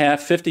hour and a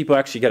half,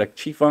 $50. You get a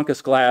Chief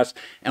Uncas glass,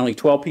 and only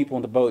 12 people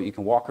on the boat. You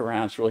can walk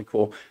around. It's really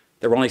cool.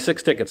 There were only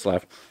 6 tickets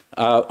left.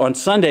 On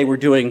Sunday, we're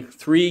doing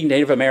 3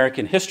 Native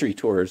American history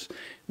tours,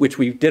 which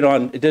we did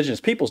on Indigenous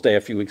Peoples Day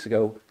a few weeks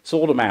ago,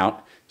 sold them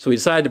out. So we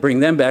decided to bring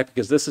them back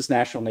because this is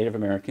National Native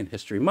American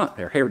History Month,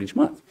 or Heritage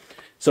Month.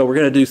 So we're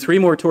going to do 3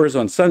 more tours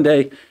on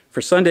Sunday.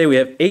 For Sunday, we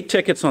have 8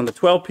 tickets on the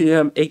 12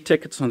 p.m., 8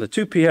 tickets on the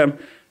 2 p.m.,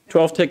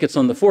 12 tickets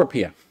on the 4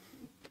 p.m.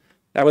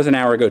 That was an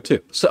hour ago,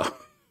 too. So,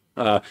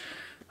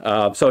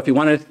 so if you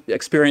want to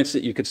experience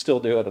it, you could still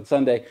do it on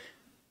Sunday.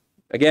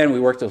 Again, we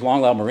worked with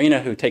Long Isle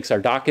Marina, who takes our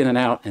dock in and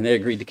out, and they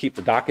agreed to keep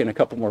the dock in a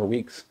couple more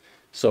weeks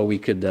so we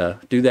could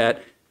do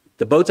that.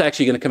 The boat's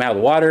actually going to come out of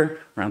the water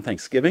around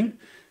Thanksgiving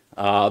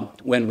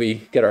when we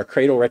get our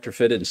cradle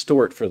retrofitted and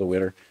store it for the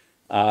winter.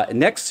 And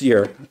next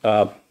year,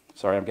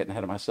 sorry, I'm getting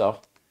ahead of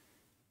myself.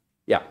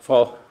 Yeah,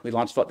 fall, we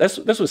launched fall. This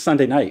was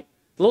Sunday night.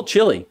 A little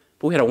chilly,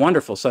 but we had a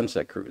wonderful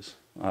sunset cruise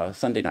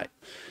Sunday night.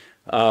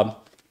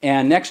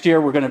 And next year,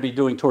 we're going to be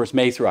doing tours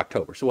May through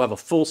October. So we'll have a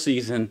full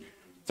season,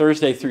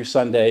 Thursday through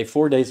Sunday,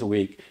 4 days a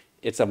week.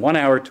 It's a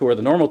 1-hour tour.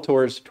 The normal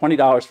tour is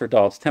 $20 for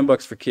adults,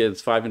 $10 for kids,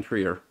 5 and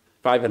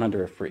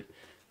under are free.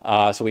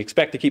 So we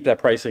expect to keep that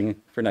pricing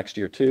for next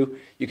year too.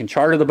 You can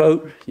charter the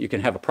boat. You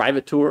can have a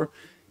private tour.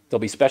 There'll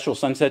be special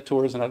sunset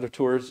tours and other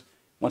tours.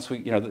 Once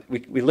we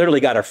literally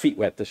got our feet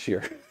wet this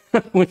year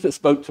with this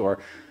boat tour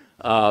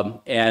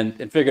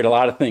and figured a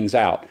lot of things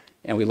out.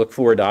 And we look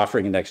forward to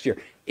offering it next year.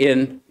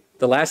 In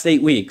the last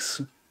 8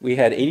 weeks, we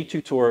had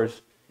 82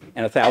 tours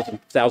and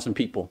 1,000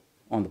 people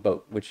on the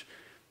boat, which,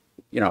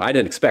 I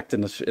didn't expect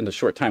in the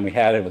short time we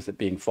had it was it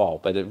being fall,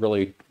 but it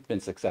really been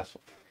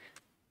successful.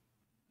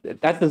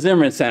 That's the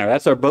Zimmerman Center.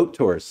 That's our boat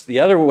tours. The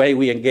other way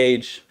we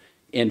engage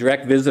in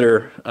direct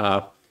visitor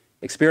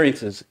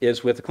experiences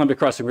is with the Columbia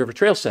Crossing River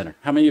Trail Center.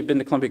 How many of you have been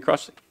to Columbia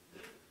Crossing?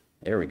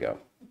 There we go.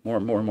 More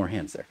and more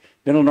hands there.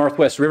 Been on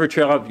Northwest River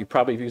Trail, you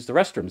probably have used the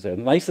restrooms there.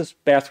 The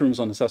nicest bathrooms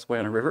on the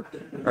Susquehanna River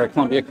are at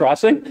Columbia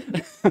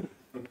Crossing.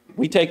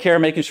 We take care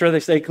of making sure they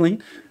stay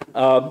clean.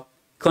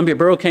 Columbia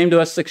Borough came to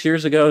us 6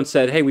 years ago and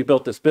said, hey, we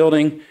built this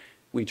building.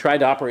 We tried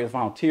to operate with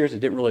volunteers. It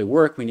didn't really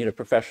work. We needed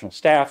professional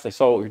staff. They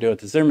saw what we were doing at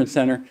the Zimmerman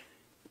Center.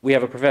 We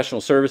have a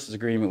professional services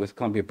agreement with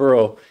Columbia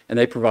Borough, and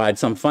they provide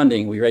some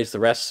funding. We raise the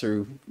rest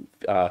through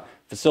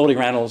facility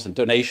rentals and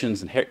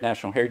donations and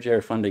National Heritage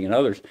Area funding and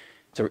others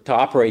to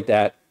operate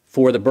that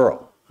for the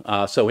borough.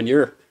 So when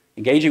you're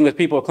engaging with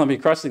people at Columbia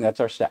Crossing, that's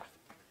our staff.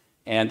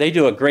 And they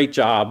do a great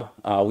job.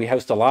 We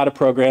host a lot of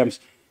programs.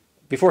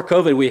 Before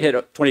COVID, we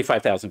hit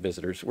 25,000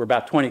 visitors. We're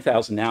about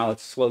 20,000 now.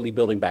 It's slowly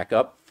building back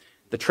up.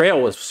 The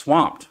trail was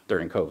swamped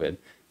during COVID.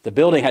 The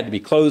building had to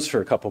be closed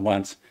for a couple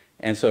months,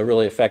 and so it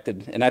really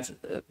affected, and that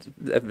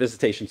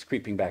visitation's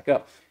creeping back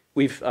up.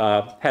 We've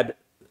had,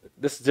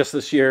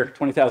 this year,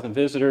 20,000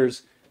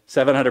 visitors,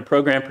 700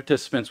 program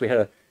participants. We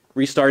had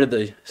restarted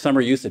the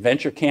Summer Youth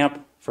Adventure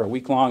Camp for a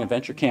week-long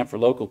adventure camp for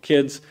local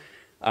kids.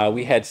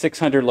 We had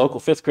 600 local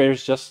fifth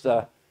graders just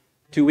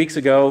 2 weeks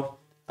ago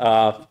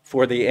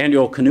for the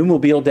annual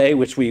Canoemobile Day,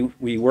 which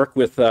we work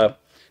with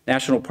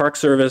National Park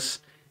Service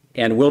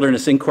and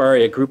Wilderness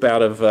Inquiry, a group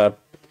out of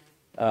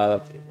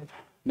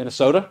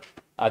Minnesota,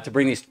 to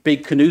bring these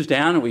big canoes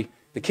down. And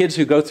the kids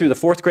who go through the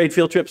 4th grade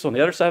field trips on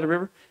the other side of the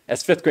river,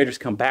 as 5th graders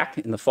come back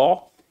in the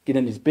fall, get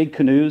in these big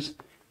canoes.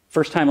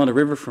 First time on the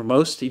river for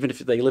most, even if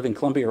they live in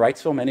Columbia or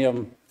Wrightsville, many of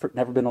them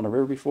never been on the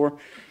river before.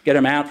 Get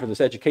them out for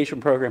this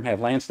education program, have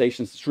land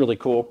stations. It's really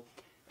cool.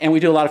 And we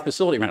do a lot of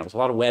facility rentals, a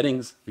lot of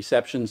weddings,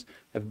 receptions,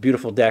 have a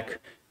beautiful deck.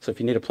 So if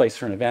you need a place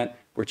for an event,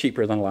 we're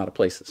cheaper than a lot of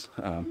places.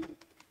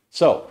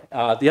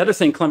 The other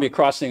thing Columbia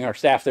Crossing, our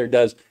staff there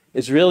does,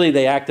 is really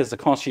they act as the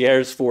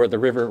concierge for the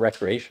river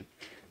recreation.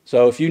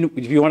 So if you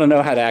want to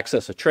know how to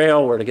access a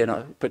trail, where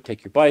to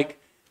take your bike,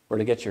 where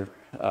to get your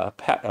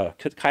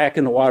kayak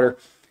in the water,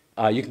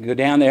 you can go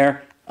down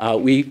there.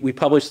 We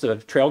publish the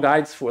trail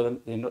guides for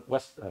the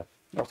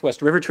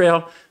Northwest River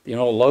Trail, the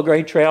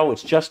low-grade trail,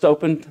 which just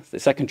opened, the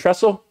second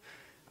trestle.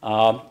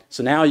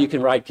 So now you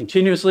can ride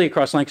continuously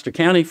across Lancaster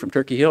County from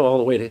Turkey Hill all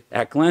the way to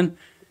Act Glen,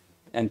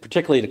 and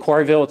particularly to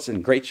Quarryville. It's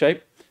in great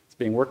shape. It's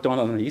being worked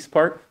on the east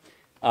part.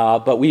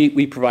 But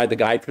we provide the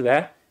guide for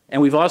that.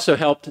 And we've also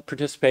helped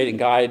participate in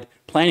guide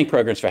planning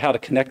programs for how to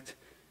connect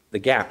the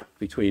gap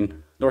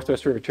between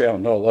Northwest River Trail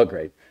and low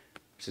grade,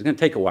 which is going to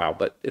take a while,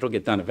 but it'll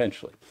get done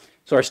eventually.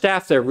 So our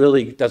staff there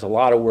really does a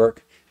lot of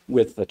work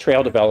with the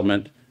trail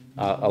development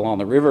along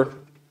the river.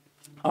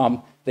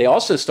 They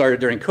also started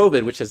during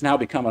COVID, which has now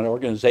become an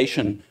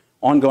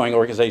ongoing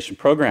organization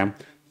program,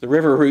 the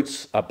River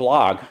Roots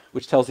blog,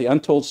 which tells the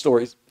untold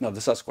stories of the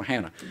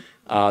Susquehanna.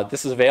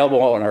 This is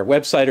available on our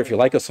website, or if you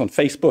like us on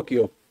Facebook,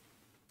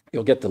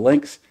 you'll get the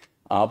links.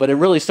 But it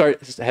really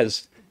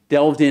has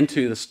delved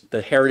into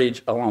the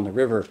heritage along the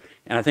river,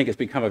 and I think it's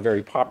become a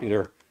very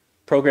popular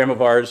program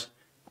of ours.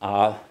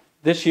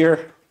 This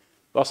year,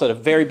 we also had a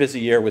very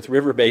busy year with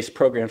river-based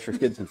programs for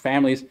kids and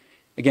families.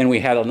 Again, we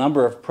had a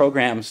number of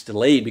programs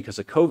delayed because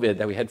of COVID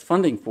that we had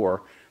funding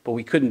for, but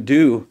we couldn't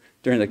do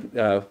during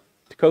the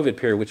COVID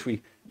period, which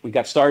we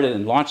got started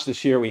and launched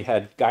this year. We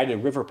had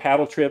guided river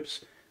paddle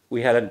trips.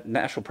 We had a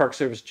National Park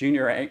Service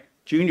junior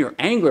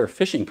angler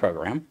fishing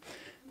program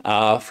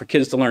for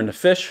kids to learn to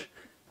fish.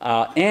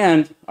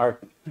 And our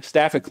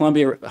staff at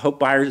Columbia, Hope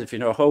Buyers, if you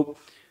know Hope,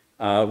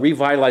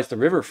 revitalized the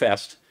River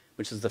Fest,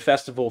 which is the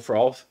festival for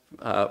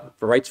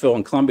Wrightsville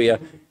and Columbia,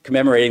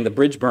 commemorating the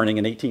bridge burning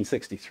in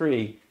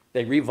 1863.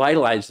 They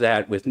revitalized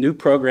that with new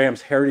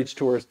programs, heritage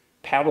tours,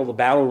 paddle the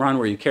battle run,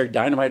 where you carry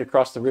dynamite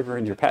across the river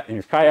in your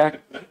kayak.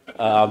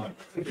 I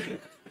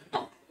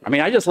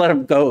mean, I just let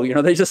them go. You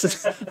know, they just,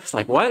 it's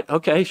like, what?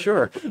 Okay,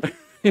 sure.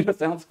 You know,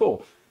 sounds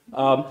cool.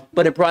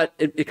 But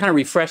it kind of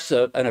refreshed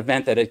an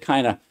event that had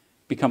kind of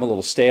become a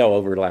little stale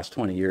over the last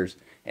 20 years.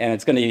 And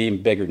it's going to be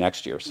even bigger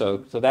next year. So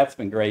that's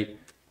been great.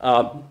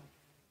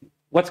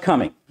 What's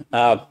coming?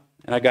 And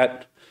I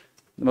got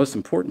the most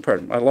important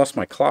part. I lost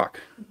my clock.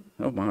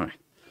 Oh, my.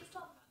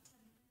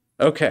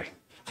 Okay.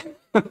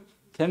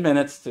 10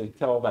 minutes to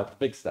tell about the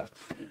big stuff.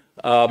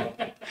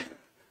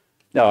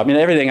 No, I mean,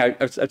 everything, I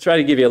try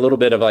to give you a little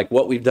bit of like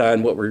what we've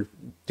done, what we're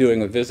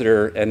doing with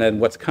visitor, and then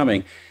what's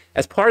coming.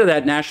 As part of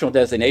that national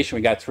designation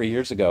we got 3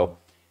 years ago,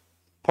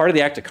 part of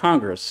the Act of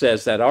Congress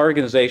says that our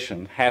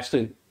organization has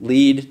to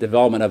lead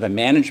development of a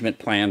management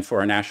plan for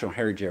our National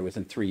Heritage Area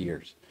within 3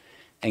 years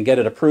and get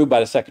it approved by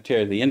the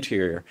Secretary of the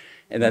Interior.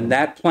 And then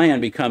that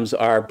plan becomes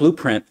our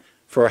blueprint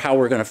for how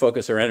we're going to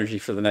focus our energy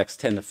for the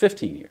next 10 to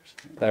 15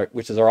 years,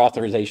 which is our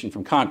authorization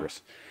from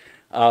Congress.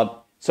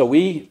 So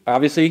we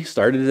obviously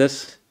started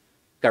this,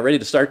 got ready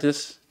to start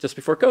this just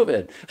before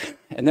COVID.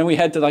 And then we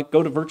had to like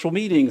go to virtual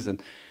meetings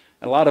and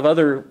a lot of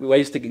other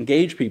ways to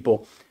engage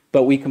people.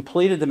 But we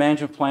completed the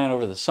management plan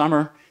over the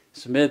summer,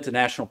 submitted to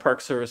National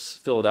Park Service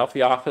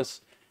Philadelphia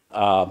office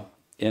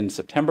in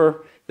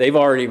September. They've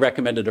already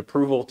recommended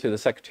approval to the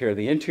Secretary of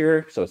the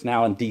Interior, so it's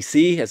now in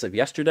DC as of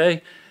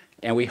yesterday.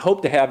 And we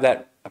hope to have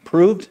that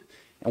approved.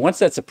 And once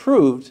that's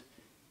approved,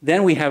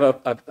 then we have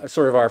a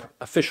sort of our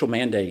official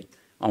mandate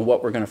on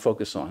what we're going to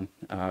focus on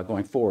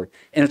going forward.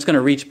 And it's going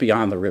to reach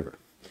beyond the river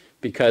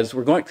because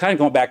we're kind of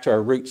going back to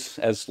our roots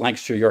as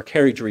Lancaster York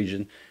Heritage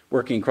Region,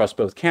 working across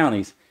both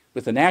counties.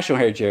 With the National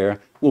Heritage Area,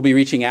 we'll be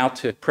reaching out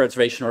to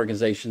preservation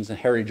organizations and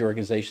heritage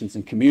organizations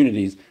and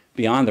communities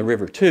beyond the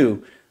river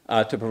too,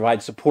 to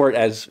provide support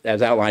as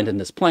outlined in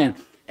this plan.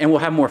 And we'll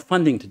have more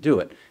funding to do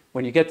it.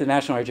 When you get the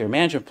National Heritage Area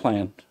Management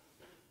Plan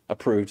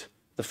approved,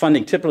 the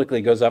funding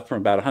typically goes up from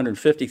about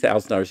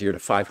 $150,000 a year to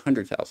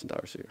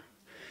 $500,000 a year.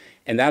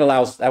 And that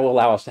will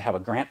allow us to have a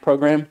grant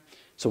program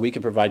so we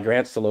can provide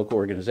grants to local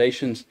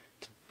organizations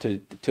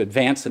to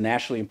advance the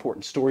nationally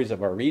important stories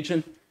of our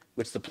region,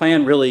 which the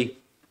plan really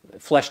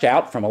fleshed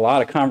out from a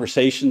lot of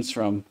conversations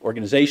from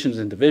organizations,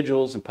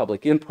 individuals, and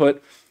public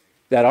input,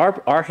 that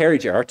our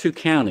heritage area, our two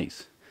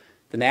counties,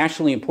 the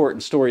nationally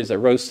important stories that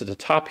rose to the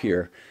top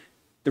here,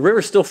 the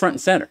river's still front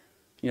and center.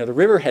 You know, the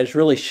river has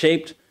really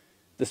shaped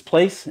this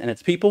place and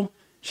its people,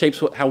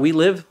 shapes how we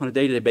live on a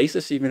day-to-day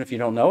basis, even if you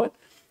don't know it.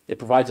 It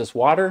provides us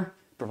water,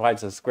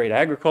 provides us great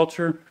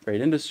agriculture,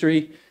 great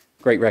industry,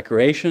 great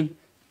recreation.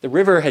 The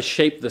river has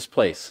shaped this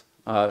place.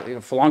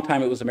 For a long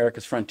time, it was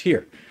America's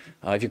frontier.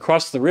 If you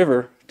crossed the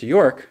river to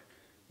York,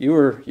 you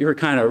were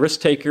kind of a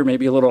risk taker,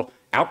 maybe a little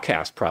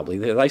outcast probably.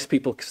 The nice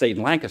people stayed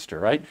in Lancaster,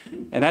 right?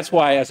 And that's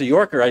why, as a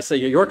Yorker, I say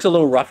York's a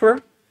little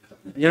rougher,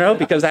 you know,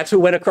 because that's who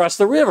went across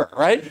the river,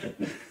 right?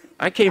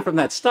 I came from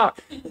that stock.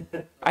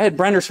 I had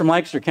Brenners from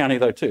Lancaster County,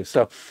 though, too.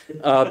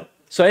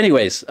 So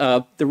anyways,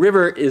 the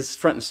river is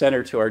front and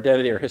center to our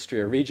identity, our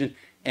history, our region.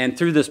 And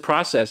through this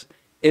process,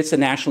 it's a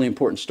nationally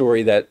important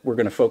story that we're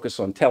going to focus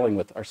on telling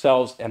with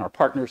ourselves and our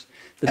partners.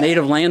 The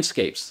native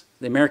landscapes,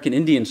 the American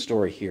Indian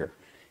story here,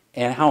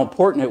 and how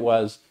important it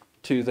was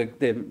to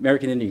the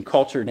American Indian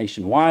culture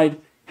nationwide,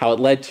 how it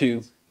led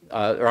to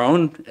our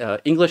own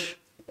English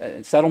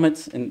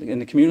settlements in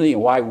the community,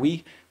 and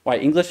why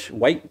English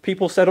white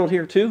people settled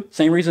here too.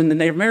 Same reason the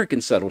Native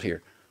Americans settled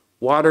here.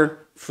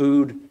 Water,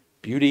 food,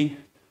 beauty,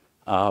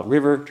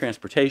 river,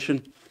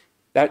 transportation.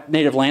 That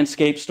native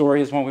landscape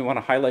story is one we want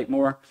to highlight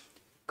more.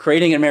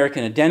 Creating an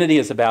American identity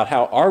is about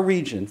how our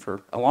region,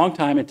 for a long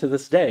time and to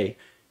this day,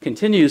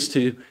 continues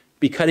to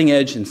be cutting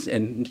edge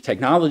in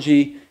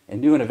technology and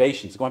new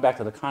innovations. Going back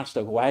to the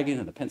Conestoga wagon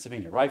and the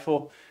Pennsylvania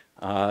rifle,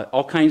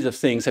 all kinds of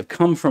things have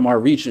come from our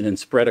region and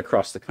spread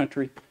across the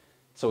country.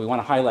 So we want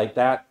to highlight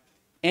that.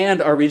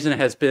 And our region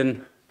has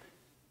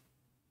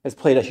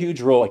played a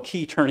huge role at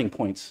key turning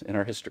points in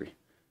our history,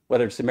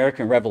 whether it's the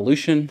American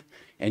Revolution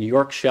and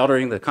York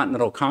sheltering the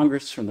Continental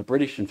Congress from the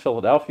British in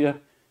Philadelphia.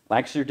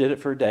 Lancaster did it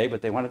for a day,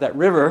 but they wanted that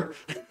river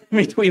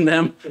between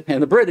them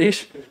and the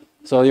British.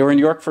 So they were in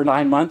York for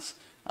 9 months.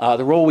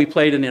 The role we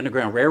played in the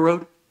Underground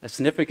Railroad, a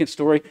significant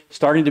story,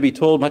 starting to be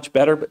told much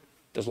better, but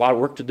there's a lot of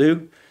work to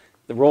do.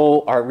 The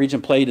role our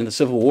region played in the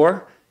Civil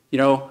War. You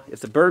know, if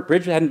the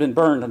bridge hadn't been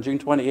burned on June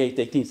 28,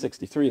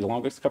 1863, the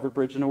longest covered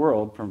bridge in the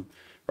world from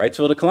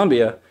Wrightsville to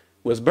Columbia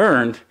was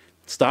burned,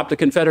 stopped the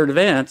Confederate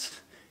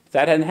advance. If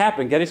that hadn't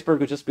happened, Gettysburg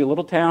would just be a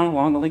little town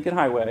along the Lincoln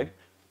Highway,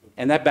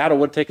 and that battle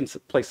would have taken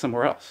place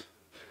somewhere else.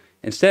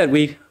 Instead,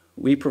 we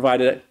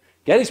provided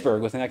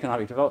Gettysburg with an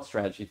economic development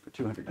strategy for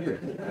 200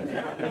 years,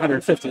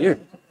 150 years.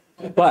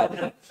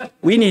 But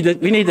we need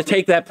to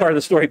take that part of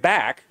the story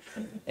back.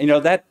 You know,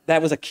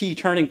 that was a key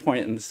turning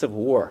point in the Civil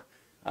War,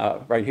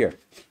 right here.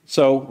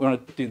 So we're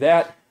going to do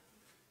that.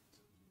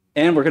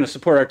 And we're going to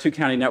support our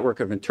two-county network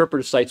of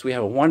interpretive sites. We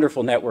have a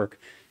wonderful network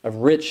of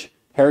rich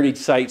heritage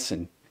sites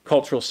and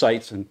cultural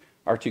sites in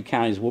our two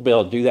counties. We'll be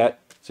able to do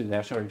that through the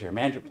National Heritage Area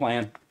Management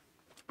Plan.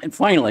 And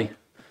finally,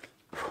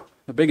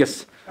 the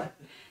biggest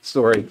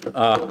story,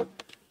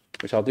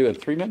 which I'll do in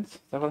 3 minutes.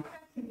 Is that what?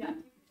 Yeah.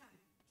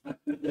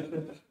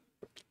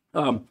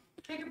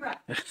 Take a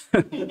breath.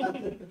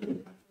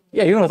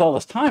 Yeah, even with all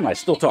this time, I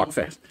still talk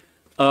fast.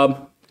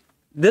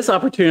 This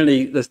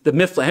opportunity, the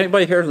Mifflin.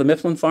 Anybody heard of the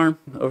Mifflin farm?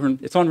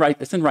 It's in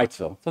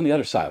Wrightsville. It's on the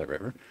other side of the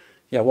river.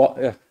 Yeah,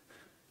 well,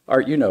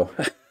 Art, you know,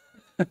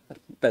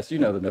 best you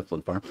know the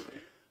Mifflin farm.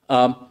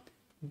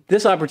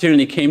 This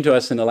opportunity came to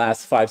us in the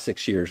last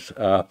 5-6 years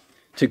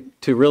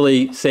to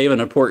really save an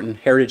important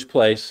heritage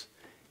place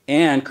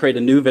and create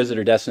a new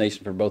visitor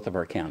destination for both of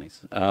our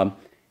counties.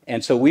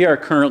 And so we are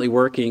currently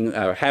working,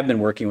 have been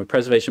working with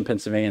Preservation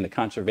Pennsylvania and the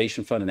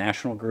Conservation Fund, a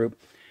national group,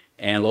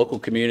 and local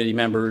community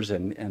members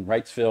and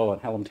Wrightsville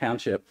and Pelham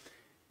Township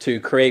to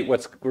create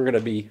it's going to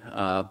be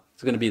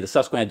the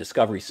Susquehanna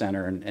Discovery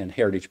Center and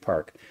Heritage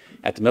Park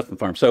at the Mifflin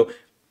Farm. So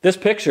this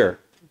picture,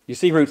 you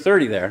see Route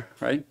 30 there,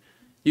 right?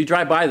 You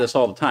drive by this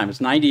all the time. It's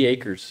 90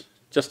 acres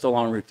just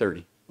along Route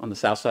 30 on the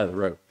south side of the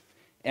road.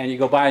 And you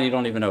go by and you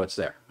don't even know it's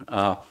there.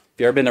 If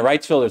you've ever been to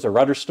Wrightsville, there's a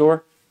Rudder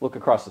store. Look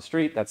across the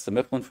street, that's the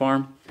Mifflin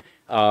Farm.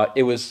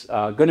 It was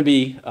going to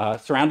be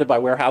surrounded by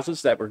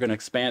warehouses that were going to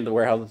expand the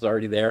warehouses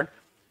already there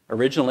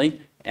originally.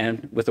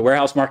 And with the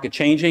warehouse market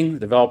changing, the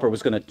developer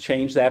was going to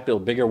change that,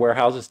 build bigger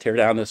warehouses, tear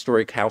down the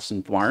historic house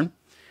and barn.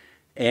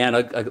 And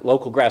a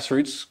local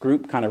grassroots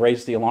group kind of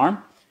raised the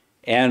alarm.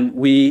 And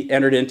we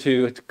entered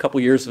into a couple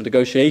years of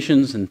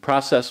negotiations and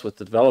process with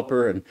the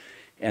developer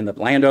and the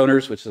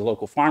landowners, which is a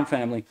local farm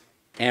family,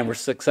 and were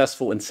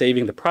successful in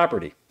saving the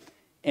property.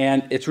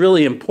 And it's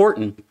really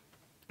important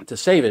to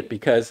save it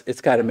because it's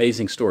got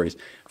amazing stories.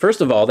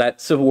 First of all, that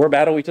Civil War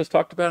battle we just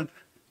talked about,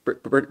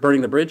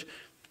 burning the bridge,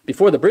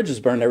 before the bridge was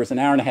burned, there was an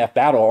hour-and-a-half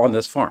battle on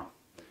this farm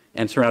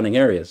and surrounding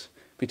areas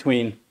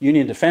between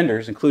Union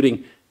defenders,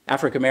 including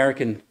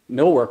African-American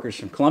mill workers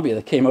from Columbia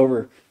that came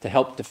over to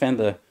help defend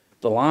the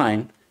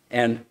line,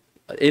 and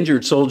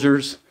injured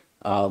soldiers,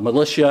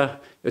 militia.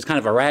 It was kind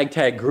of a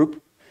ragtag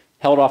group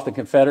held off the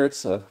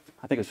Confederates.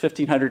 I think it was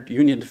 1,500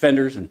 Union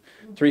defenders and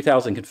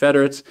 3,000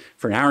 Confederates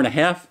for an hour and a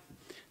half.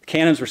 The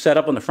cannons were set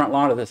up on the front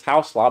lawn of this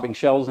house, lobbing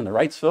shells into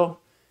Wrightsville,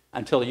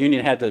 until the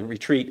Union had to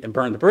retreat and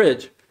burn the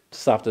bridge to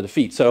stop the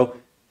defeat. So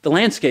the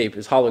landscape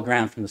is hallowed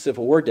ground from the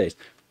Civil War days.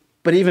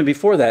 But even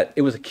before that,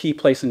 it was a key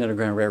place in the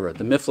Underground Railroad,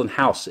 the Mifflin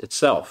House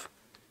itself.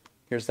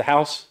 Here's the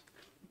house,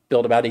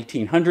 built about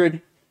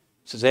 1800.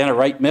 Susanna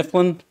Wright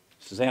Mifflin,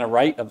 Susanna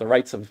Wright of the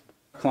Wrights of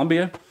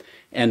Columbia,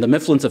 and the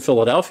Mifflins of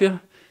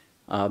Philadelphia,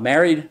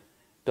 married,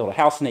 built a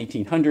house in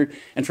 1800,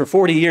 and for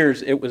 40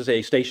 years it was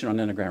a station on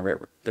the Underground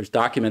Railroad. There's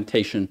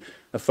documentation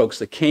of folks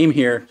that came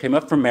here, came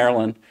up from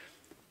Maryland,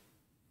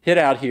 hid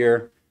out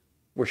here,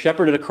 were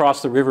shepherded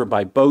across the river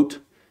by boat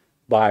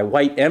by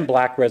white and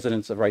black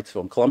residents of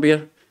Wrightsville and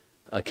Columbia,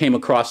 came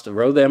across to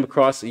row them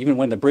across. Even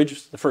when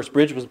the first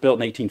bridge was built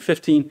in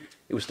 1815,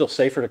 it was still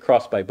safer to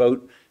cross by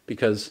boat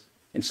because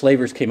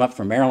enslavers came up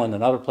from Maryland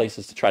and other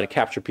places to try to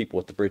capture people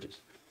with the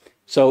bridges.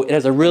 So it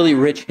has a really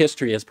rich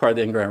history as part of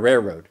the Underground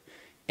Railroad,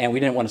 and we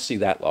didn't want to see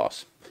that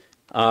loss.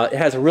 It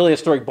has a really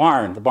historic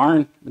barn.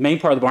 The main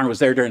part of the barn was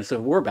there during the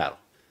Civil War battle.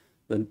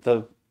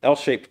 The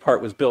L-shaped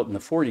part was built in the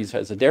 40s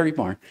as a dairy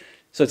barn.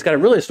 So it's got a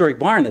really historic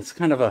barn that's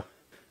kind of a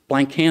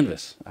blank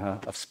canvas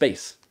of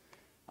space.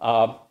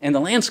 And the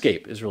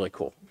landscape is really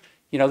cool.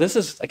 You know, this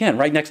is, again,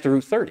 right next to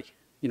Route 30,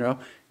 you know,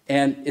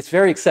 and it's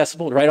very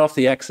accessible right off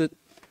the exit.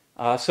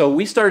 So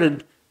we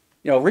started,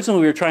 you know,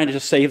 originally we were trying to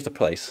just save the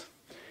place.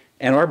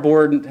 And our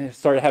board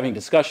started having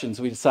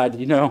discussions. We decided,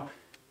 you know,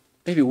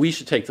 maybe we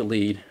should take the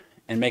lead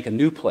and make a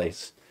new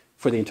place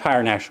for the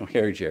entire National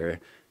Heritage Area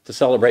to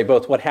celebrate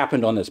both what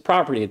happened on this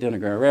property at the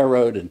Underground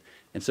Railroad and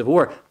Civil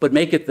War, but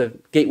make it the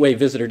gateway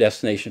visitor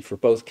destination for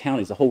both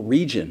counties, the whole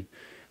region.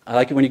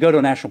 Like when you go to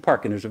a national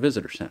park and there's a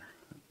visitor center,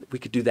 we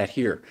could do that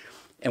here.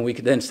 And we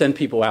could then send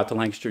people out to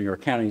Lancaster and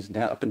York counties and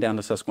up and down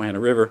the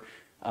Susquehanna River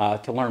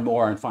to learn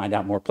more and find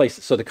out more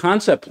places. So the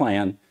concept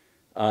plan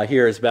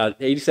here is about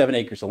 87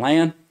 acres of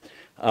land.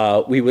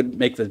 We would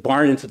make the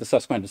barn into the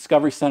Susquehanna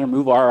Discovery Center,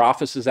 move our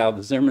offices out of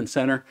the Zimmerman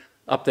Center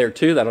up there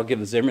too. That'll give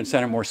the Zimmerman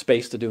Center more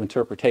space to do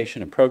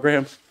interpretation and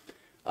programs.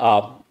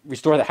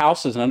 Restore the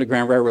house as an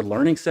Underground Railroad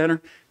Learning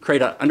Center,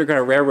 create an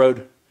Underground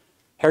Railroad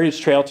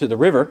heritage trail to the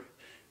river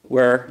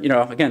where, you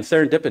know, again,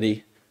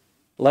 serendipity,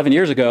 11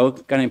 years ago,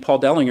 a guy named Paul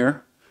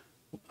Dellinger,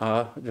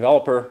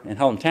 developer in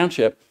Pelham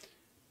Township,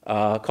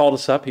 called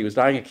us up. He was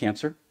dying of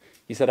cancer.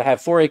 He said, I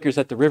have 4 acres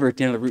at the river at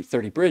the end of the Route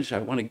 30 bridge. I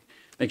want to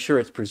make sure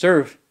it's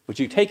preserved. Would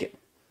you take it?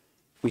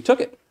 We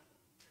took it.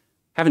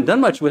 Haven't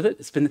done much with it.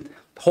 It's been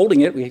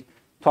holding it. We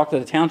talked to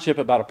the township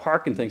about a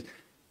park and things,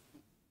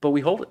 but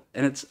we hold it.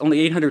 And it's only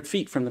 800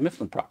 feet from the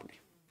Mifflin property.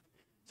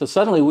 So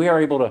suddenly we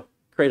are able to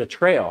create a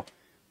trail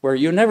where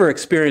you never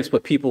experienced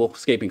what people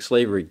escaping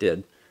slavery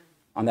did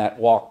on that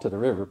walk to the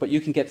river, but you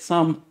can get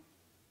some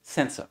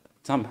sense of it,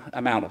 some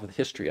amount of the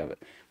history of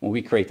it when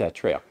we create that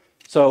trail.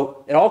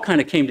 So it all kind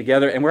of came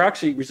together, and we're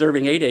actually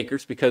reserving 8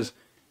 acres because,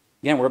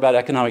 again, we're about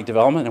economic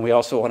development, and we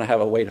also want to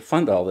have a way to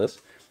fund all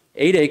this.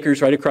 8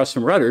 acres right across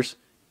from Rudders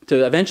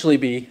to eventually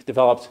be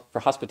developed for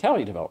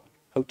hospitality development,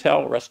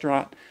 hotel,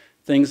 restaurant,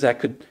 things that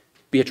could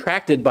be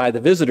attracted by the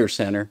visitor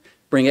center,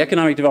 bring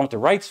economic development to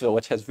Wrightsville,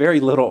 which has very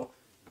little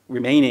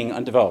remaining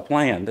undeveloped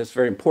land. That's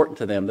very important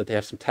to them that they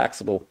have some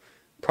taxable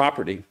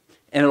property,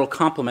 and it'll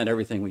complement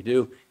everything we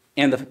do.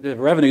 And the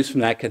revenues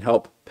from that can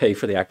help pay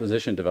for the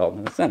acquisition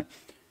development of the center.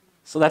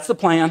 So that's the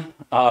plan.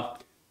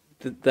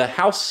 The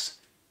house,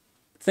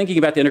 thinking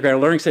about the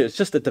integrated learning center, it's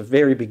just at the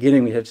very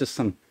beginning. We have just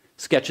some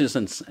sketches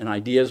and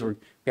ideas. We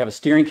have a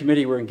steering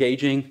committee we're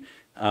engaging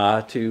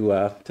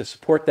to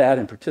support that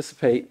and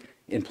participate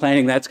in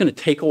planning that. It's going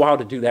to take a while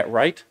to do that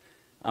right.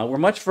 We're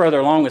much further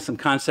along with some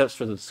concepts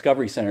for the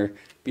Discovery Center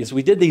because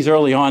we did these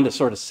early on to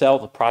sort of sell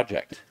the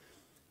project.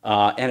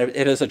 And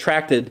it has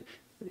attracted,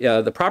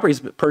 the property's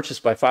been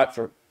purchased for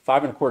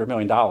 $5.25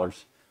 million,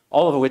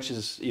 all of which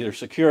is either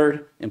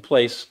secured, in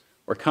place,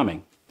 or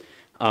coming.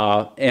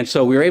 And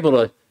so we were able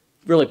to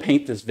really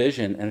paint this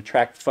vision and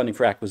attract funding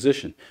for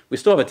acquisition. We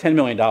still have a $10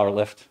 million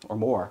lift or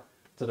more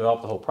to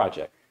develop the whole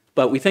project.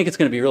 But we think it's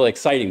going to be really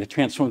exciting to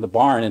transform the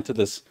barn into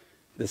this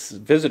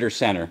visitor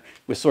center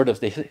with sort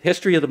of the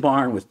history of the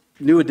barn with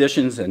new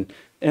additions and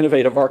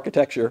innovative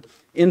architecture.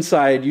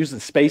 Inside, use the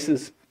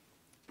spaces,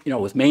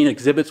 with main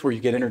exhibits where you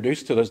get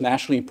introduced to those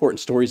nationally important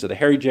stories of the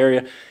heritage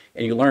area,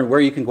 and you learn where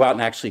you can go out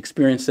and actually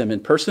experience them in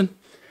person.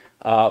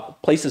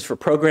 Places for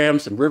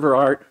programs and river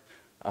art,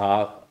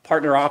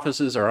 partner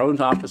offices, our own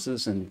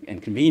offices,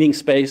 and convening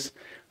space,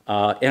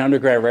 and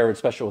Underground Railroad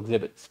special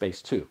exhibit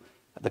space too.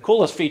 The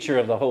coolest feature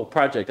of the whole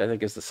project, I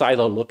think, is the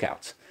silo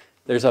lookouts.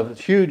 There's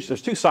 2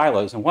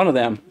 silos, and one of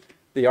them,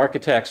 the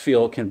architects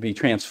feel, can be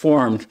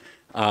transformed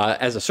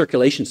as a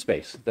circulation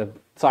space. The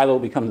silo will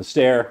become the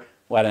stair,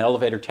 we'll add an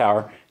elevator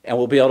tower, and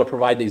we'll be able to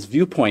provide these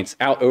viewpoints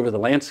out over the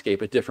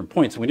landscape at different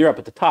points. When you're up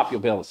at the top, you'll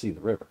be able to see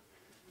the river.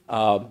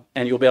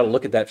 And you'll be able to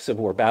look at that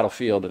Civil War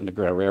battlefield and the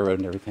Underground Railroad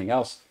and everything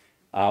else.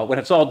 When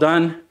it's all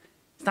done,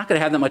 it's not going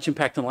to have that much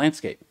impact on the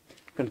landscape.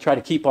 I'm going to try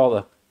to keep all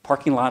the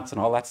parking lots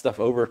and all that stuff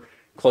over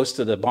close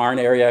to the barn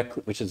area,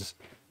 which is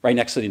right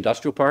next to the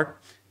industrial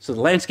park. So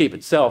the landscape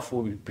itself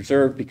will be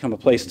preserved, become a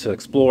place to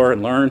explore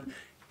and learn,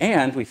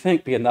 and we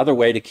think be another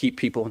way to keep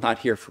people not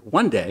here for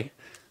 1 day,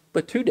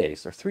 but 2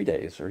 days or 3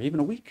 days or even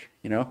a week,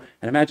 and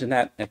imagine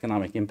that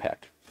economic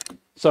impact.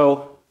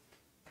 So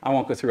I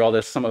won't go through all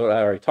this. Some of it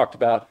I already talked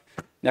about.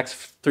 Next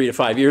 3 to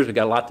 5 years, we've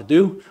got a lot to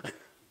do.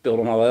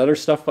 Build on all the other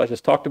stuff I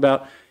just talked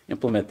about,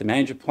 implement the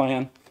management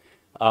plan.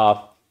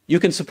 You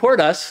can support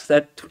us,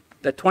 that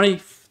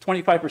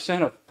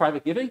 25% of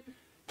private giving.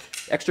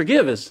 Extra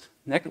Give is,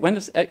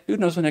 who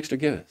knows when Extra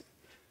Give is?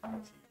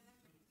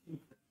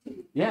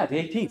 Yeah, the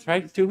 18th,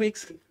 right? 2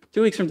 weeks?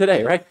 2 weeks from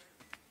today, right?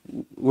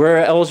 We're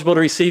eligible to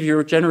receive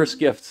your generous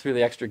gift through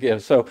the Extra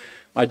Give. So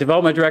my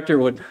development director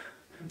would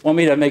want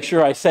me to make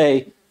sure I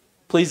say,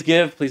 please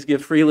give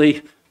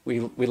freely. We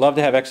love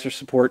to have extra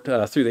support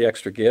through the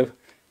Extra Give.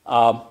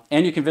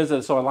 And you can visit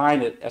us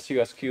online at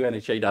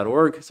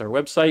susqnha.org. It's our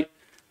website.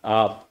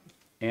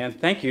 And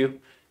thank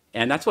you.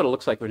 And that's what it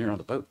looks like when you're on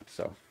the boat.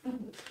 So,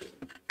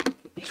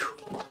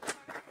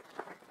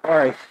 all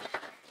right.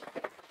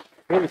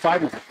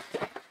 45 minutes.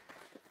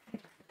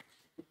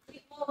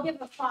 We'll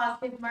give a pause,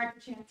 give Mark a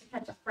chance to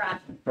catch his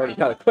breath. Already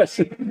got a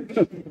question.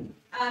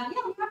 Yeah,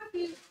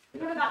 we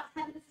have about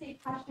 10 to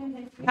state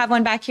questions. We have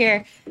one back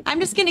here. I'm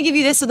just going to give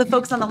you this so the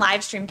folks on the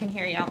live stream can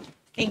hear you.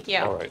 Thank you.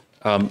 All right.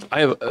 I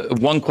have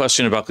one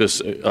question about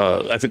this.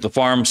 I think the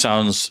farm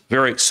sounds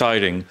very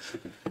exciting.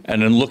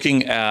 And in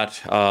looking at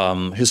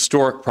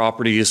historic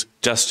properties,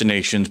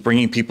 destinations,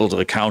 bringing people to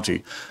the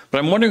county. But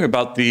I'm wondering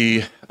about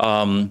the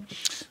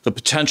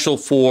potential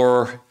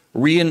for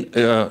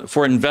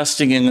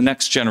investing in the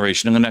next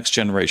generation,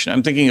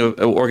 I'm thinking of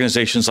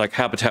organizations like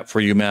Habitat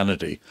for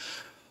Humanity.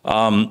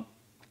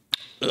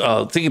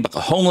 Thinking about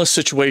the homeless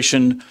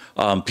situation,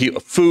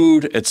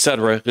 food, et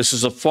cetera. This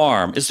is a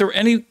farm. Is there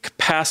any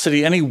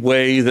capacity, any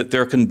way that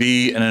there can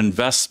be an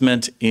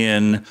investment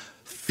in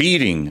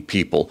feeding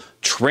people,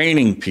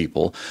 training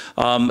people,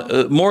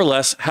 more or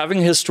less having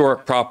a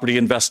historic property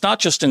invest not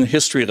just in the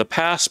history of the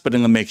past, but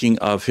in the making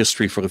of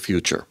history for the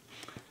future?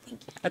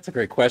 That's a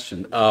great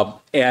question.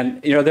 And,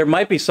 there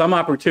might be some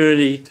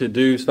opportunity to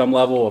do some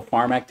level of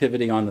farm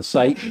activity on the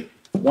site.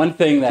 One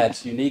thing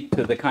that's unique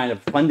to the kind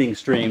of funding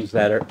streams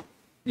that are,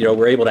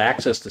 we're able to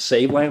access to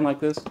save land like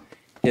this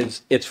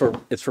is it's for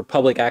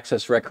public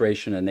access,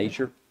 recreation, and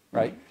nature,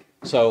 right?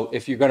 So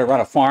if you're going to run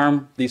a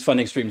farm, these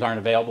funding streams aren't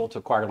available to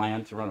acquire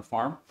land to run a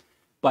farm.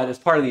 But as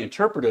part of the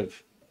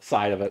interpretive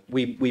side of it,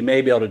 we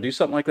may be able to do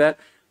something like that.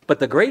 But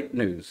the great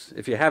news,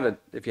 if you haven't,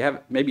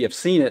 maybe you've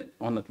seen it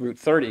on the Route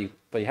 30,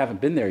 but you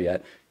haven't been there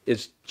yet,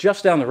 is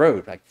just down the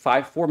road, like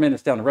 4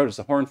 minutes down the road, is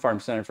the Horn Farm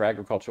Center for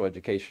Agricultural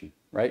Education,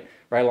 right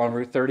along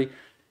Route 30.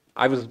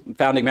 I was a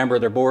founding member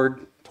of their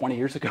board 20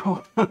 years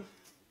ago.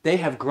 They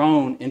have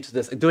grown into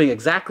this, doing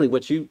exactly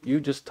what you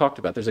just talked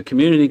about. There's a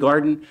community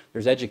garden,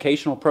 there's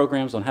educational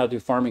programs on how to do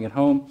farming at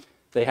home.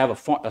 They have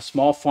a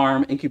small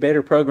farm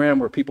incubator program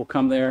where people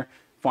come there,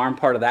 farm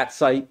part of that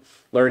site,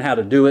 learn how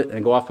to do it,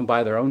 and go off and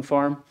buy their own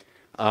farm.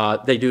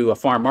 They do a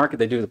farm market.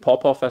 They do the Paw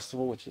Paw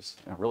Festival, which is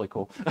really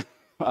cool.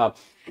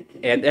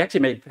 And they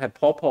actually had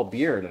Paw Paw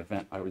beer at an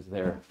event I was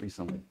there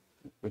recently,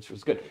 which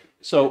was good.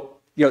 So,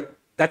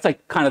 that's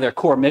like kind of their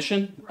core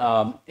mission,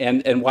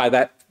 and why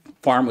that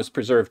farm was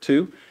preserved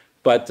too.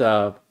 But,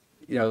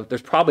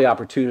 there's probably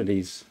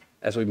opportunities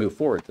as we move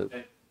forward.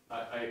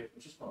 I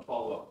just want to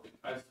follow up.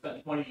 I've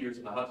spent 20 years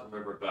in the Hudson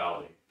River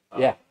Valley.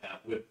 Yeah.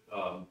 With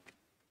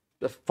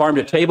The farm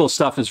to table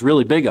stuff is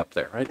really big up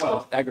there, right?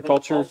 well,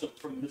 Agriculture. Also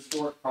from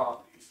historic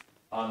properties.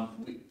 In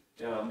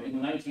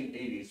the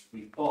 1980s,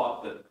 we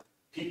thought that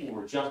people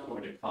were just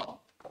going to come.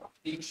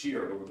 Each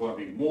year, there were going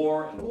to be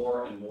more and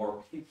more and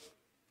more people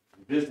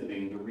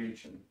visiting the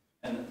region.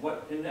 And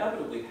what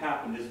inevitably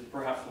happened is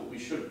perhaps what we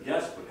should have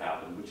guessed would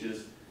happen, which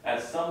is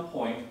at some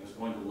point it was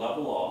going to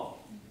level off,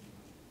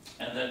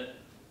 and that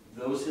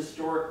those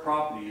historic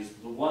properties,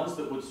 the ones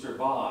that would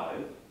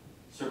survive,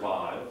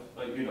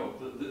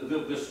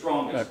 the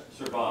strongest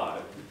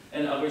survive,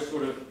 and others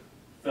sort of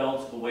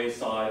fell to the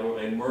wayside, or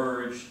they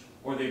merged,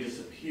 or they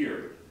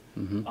disappeared.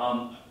 Mm-hmm.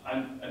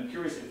 I'm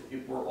curious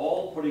if we're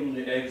all putting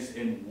the eggs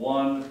in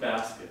one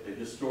basket, the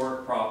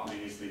historic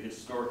properties, the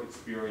historic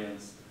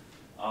experience,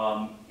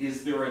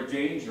 is there a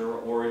danger,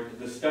 or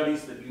the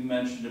studies that you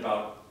mentioned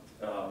about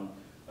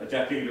a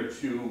decade or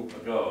two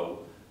ago,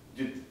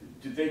 did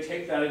they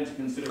take that into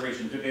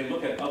consideration? Did they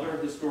look at other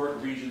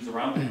historic regions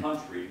around the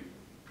country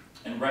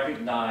and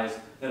recognize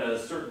that at a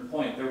certain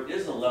point there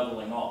is a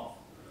leveling off?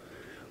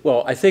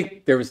 Well, I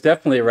think there was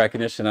definitely a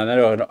recognition, and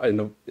I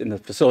know in the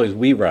facilities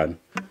we run,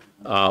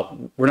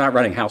 we're not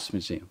running house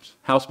museums.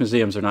 House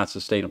museums are not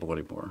sustainable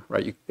anymore,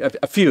 right?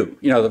 A few,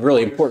 the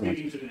really important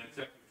ones. To the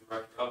executive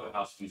director of a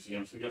house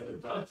museum, so yes,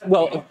 it does.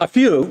 Well, a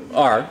few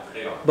are,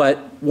 They are. but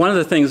one of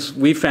the things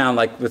we found,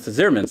 like with the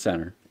Zimmerman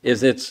Center,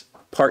 is it's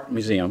part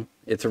museum,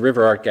 it's a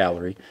river art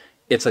gallery,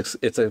 it's a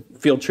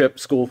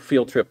school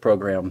field trip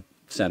program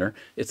center,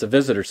 it's a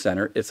visitor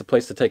center, it's a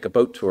place to take a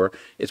boat tour,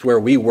 it's where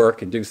we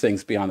work and do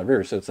things beyond the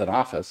river, so it's an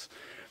office.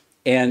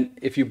 And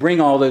if you bring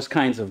all those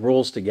kinds of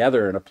rules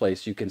together in a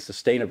place, you can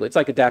sustainably, it's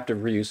like adaptive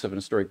reuse of an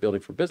historic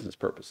building for business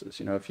purposes.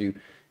 If you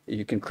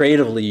can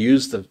creatively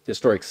use the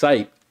historic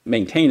site,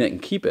 maintain it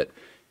and keep it,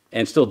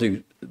 and still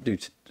do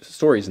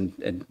stories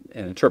and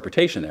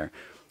interpretation there.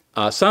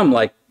 Some,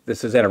 like the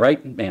Susquehanna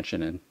Wright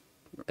Mansion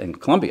in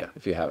Columbia,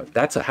 if you have it,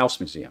 that's a house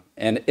museum,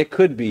 and it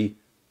could be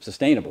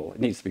sustainable. It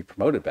needs to be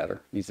promoted better.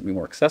 It needs to be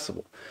more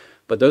accessible.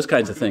 But those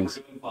kinds of things.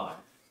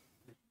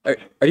 Are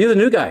you the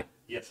new guy?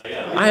 Yes, I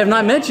am. I have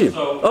not met you.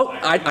 So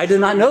I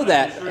did not know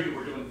that. I'm sure you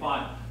were doing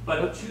fine.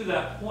 But to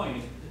that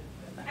point,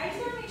 I just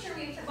want to make sure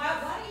why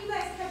don't you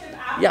guys catch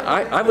up after? Yeah,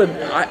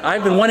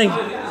 I've been wanting.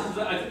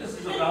 I think this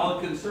is a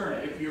valid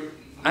concern.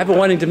 I've been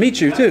wanting to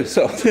meet you too,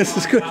 so this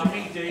is good. How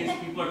many days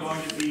people are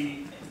going to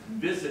be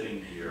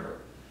visiting here,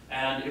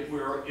 and if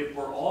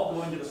we're all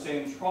going to the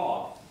same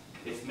trough,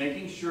 it's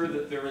making sure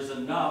that there is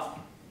enough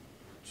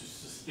to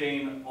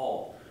sustain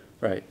all.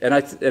 Right, and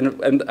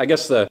I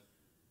guess the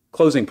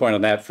closing point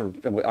on that,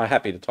 I'm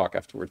happy to talk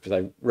afterwards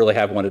because I really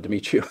have wanted to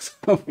meet you.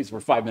 So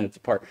we're 5 minutes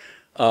apart.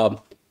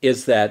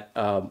 Is that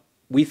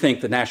we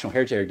think the National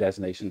Heritage Area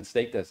designation, the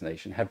state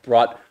designation, have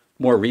brought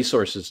more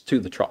resources to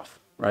the trough,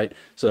 right?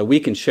 So that we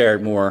can share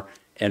it more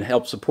and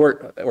help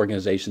support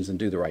organizations and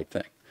do the right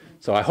thing.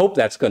 So I hope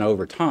that's going to,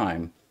 over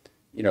time,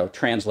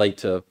 translate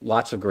to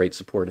lots of great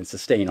support and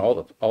sustain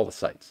all the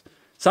sites.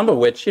 Some of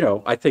which,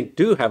 I think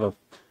do have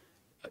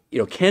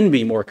can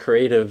be more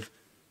creative,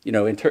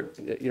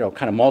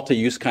 kind of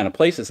multi-use kind of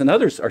places, and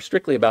others are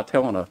strictly about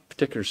telling a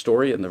particular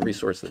story and the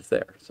resource that's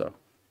there. So,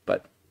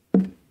 but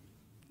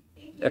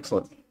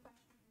excellent.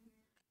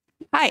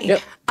 Hi.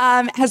 Yep.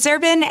 Has there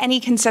been any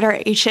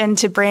consideration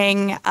to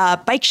bring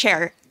bike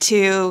share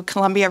to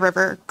Columbia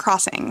River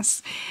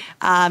crossings?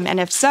 And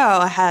if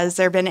so, has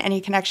there been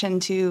any connection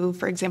to,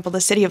 for example,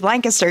 the city of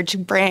Lancaster to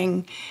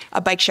bring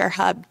a bike share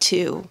hub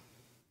to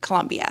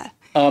Columbia?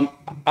 I'll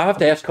have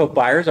to ask Hope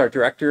Byers, our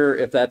director,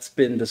 if that's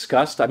been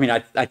discussed. I mean,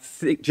 I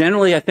think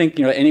generally,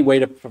 any way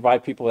to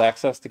provide people with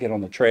access to get on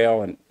the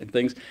trail and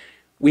things.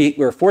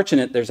 We're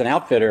fortunate. There's an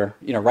outfitter,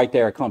 right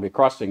there at Columbia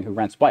Crossing who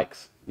rents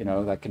bikes,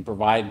 that can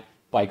provide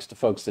bikes to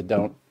folks that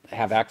don't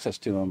have access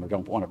to them or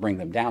don't want to bring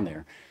them down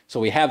there.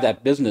 So we have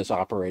that business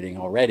operating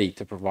already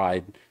to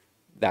provide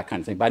that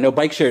kind of thing. But I know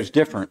bike share is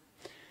different,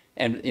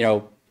 and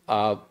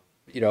I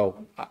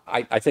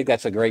think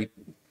that's a great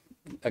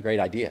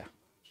idea.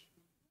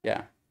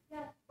 Yeah. Yeah.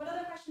 What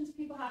other questions do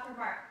people have for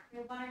Mark? We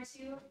have one or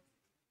two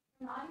from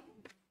the audience.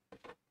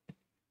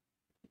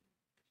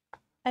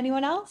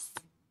 Anyone else?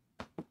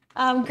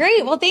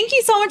 Great. Well, thank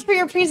you so much for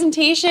your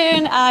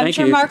presentation. I'm Thank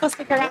sure you. Mark will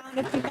stick around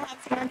if people have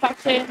some more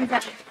questions. And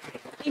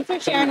thanks for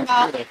sharing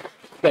about.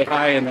 Say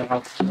hi and then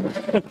I'll.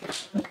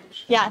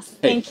 Yes.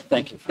 Hey,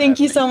 thank you. Thank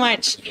you so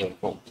much.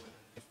 Oh,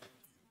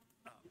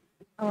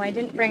 I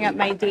didn't bring up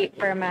my date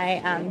for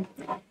my,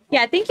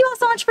 yeah, thank you all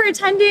so much for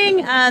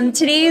attending.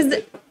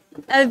 Today's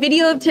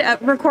video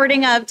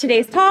recording of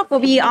today's talk will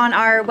be on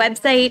our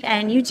website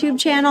and YouTube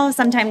channel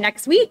sometime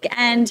next week.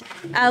 And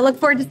look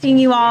forward to seeing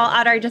you all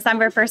at our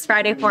December 1st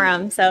Friday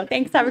Forum. So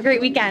thanks. Have a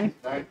great weekend.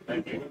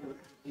 Thank you.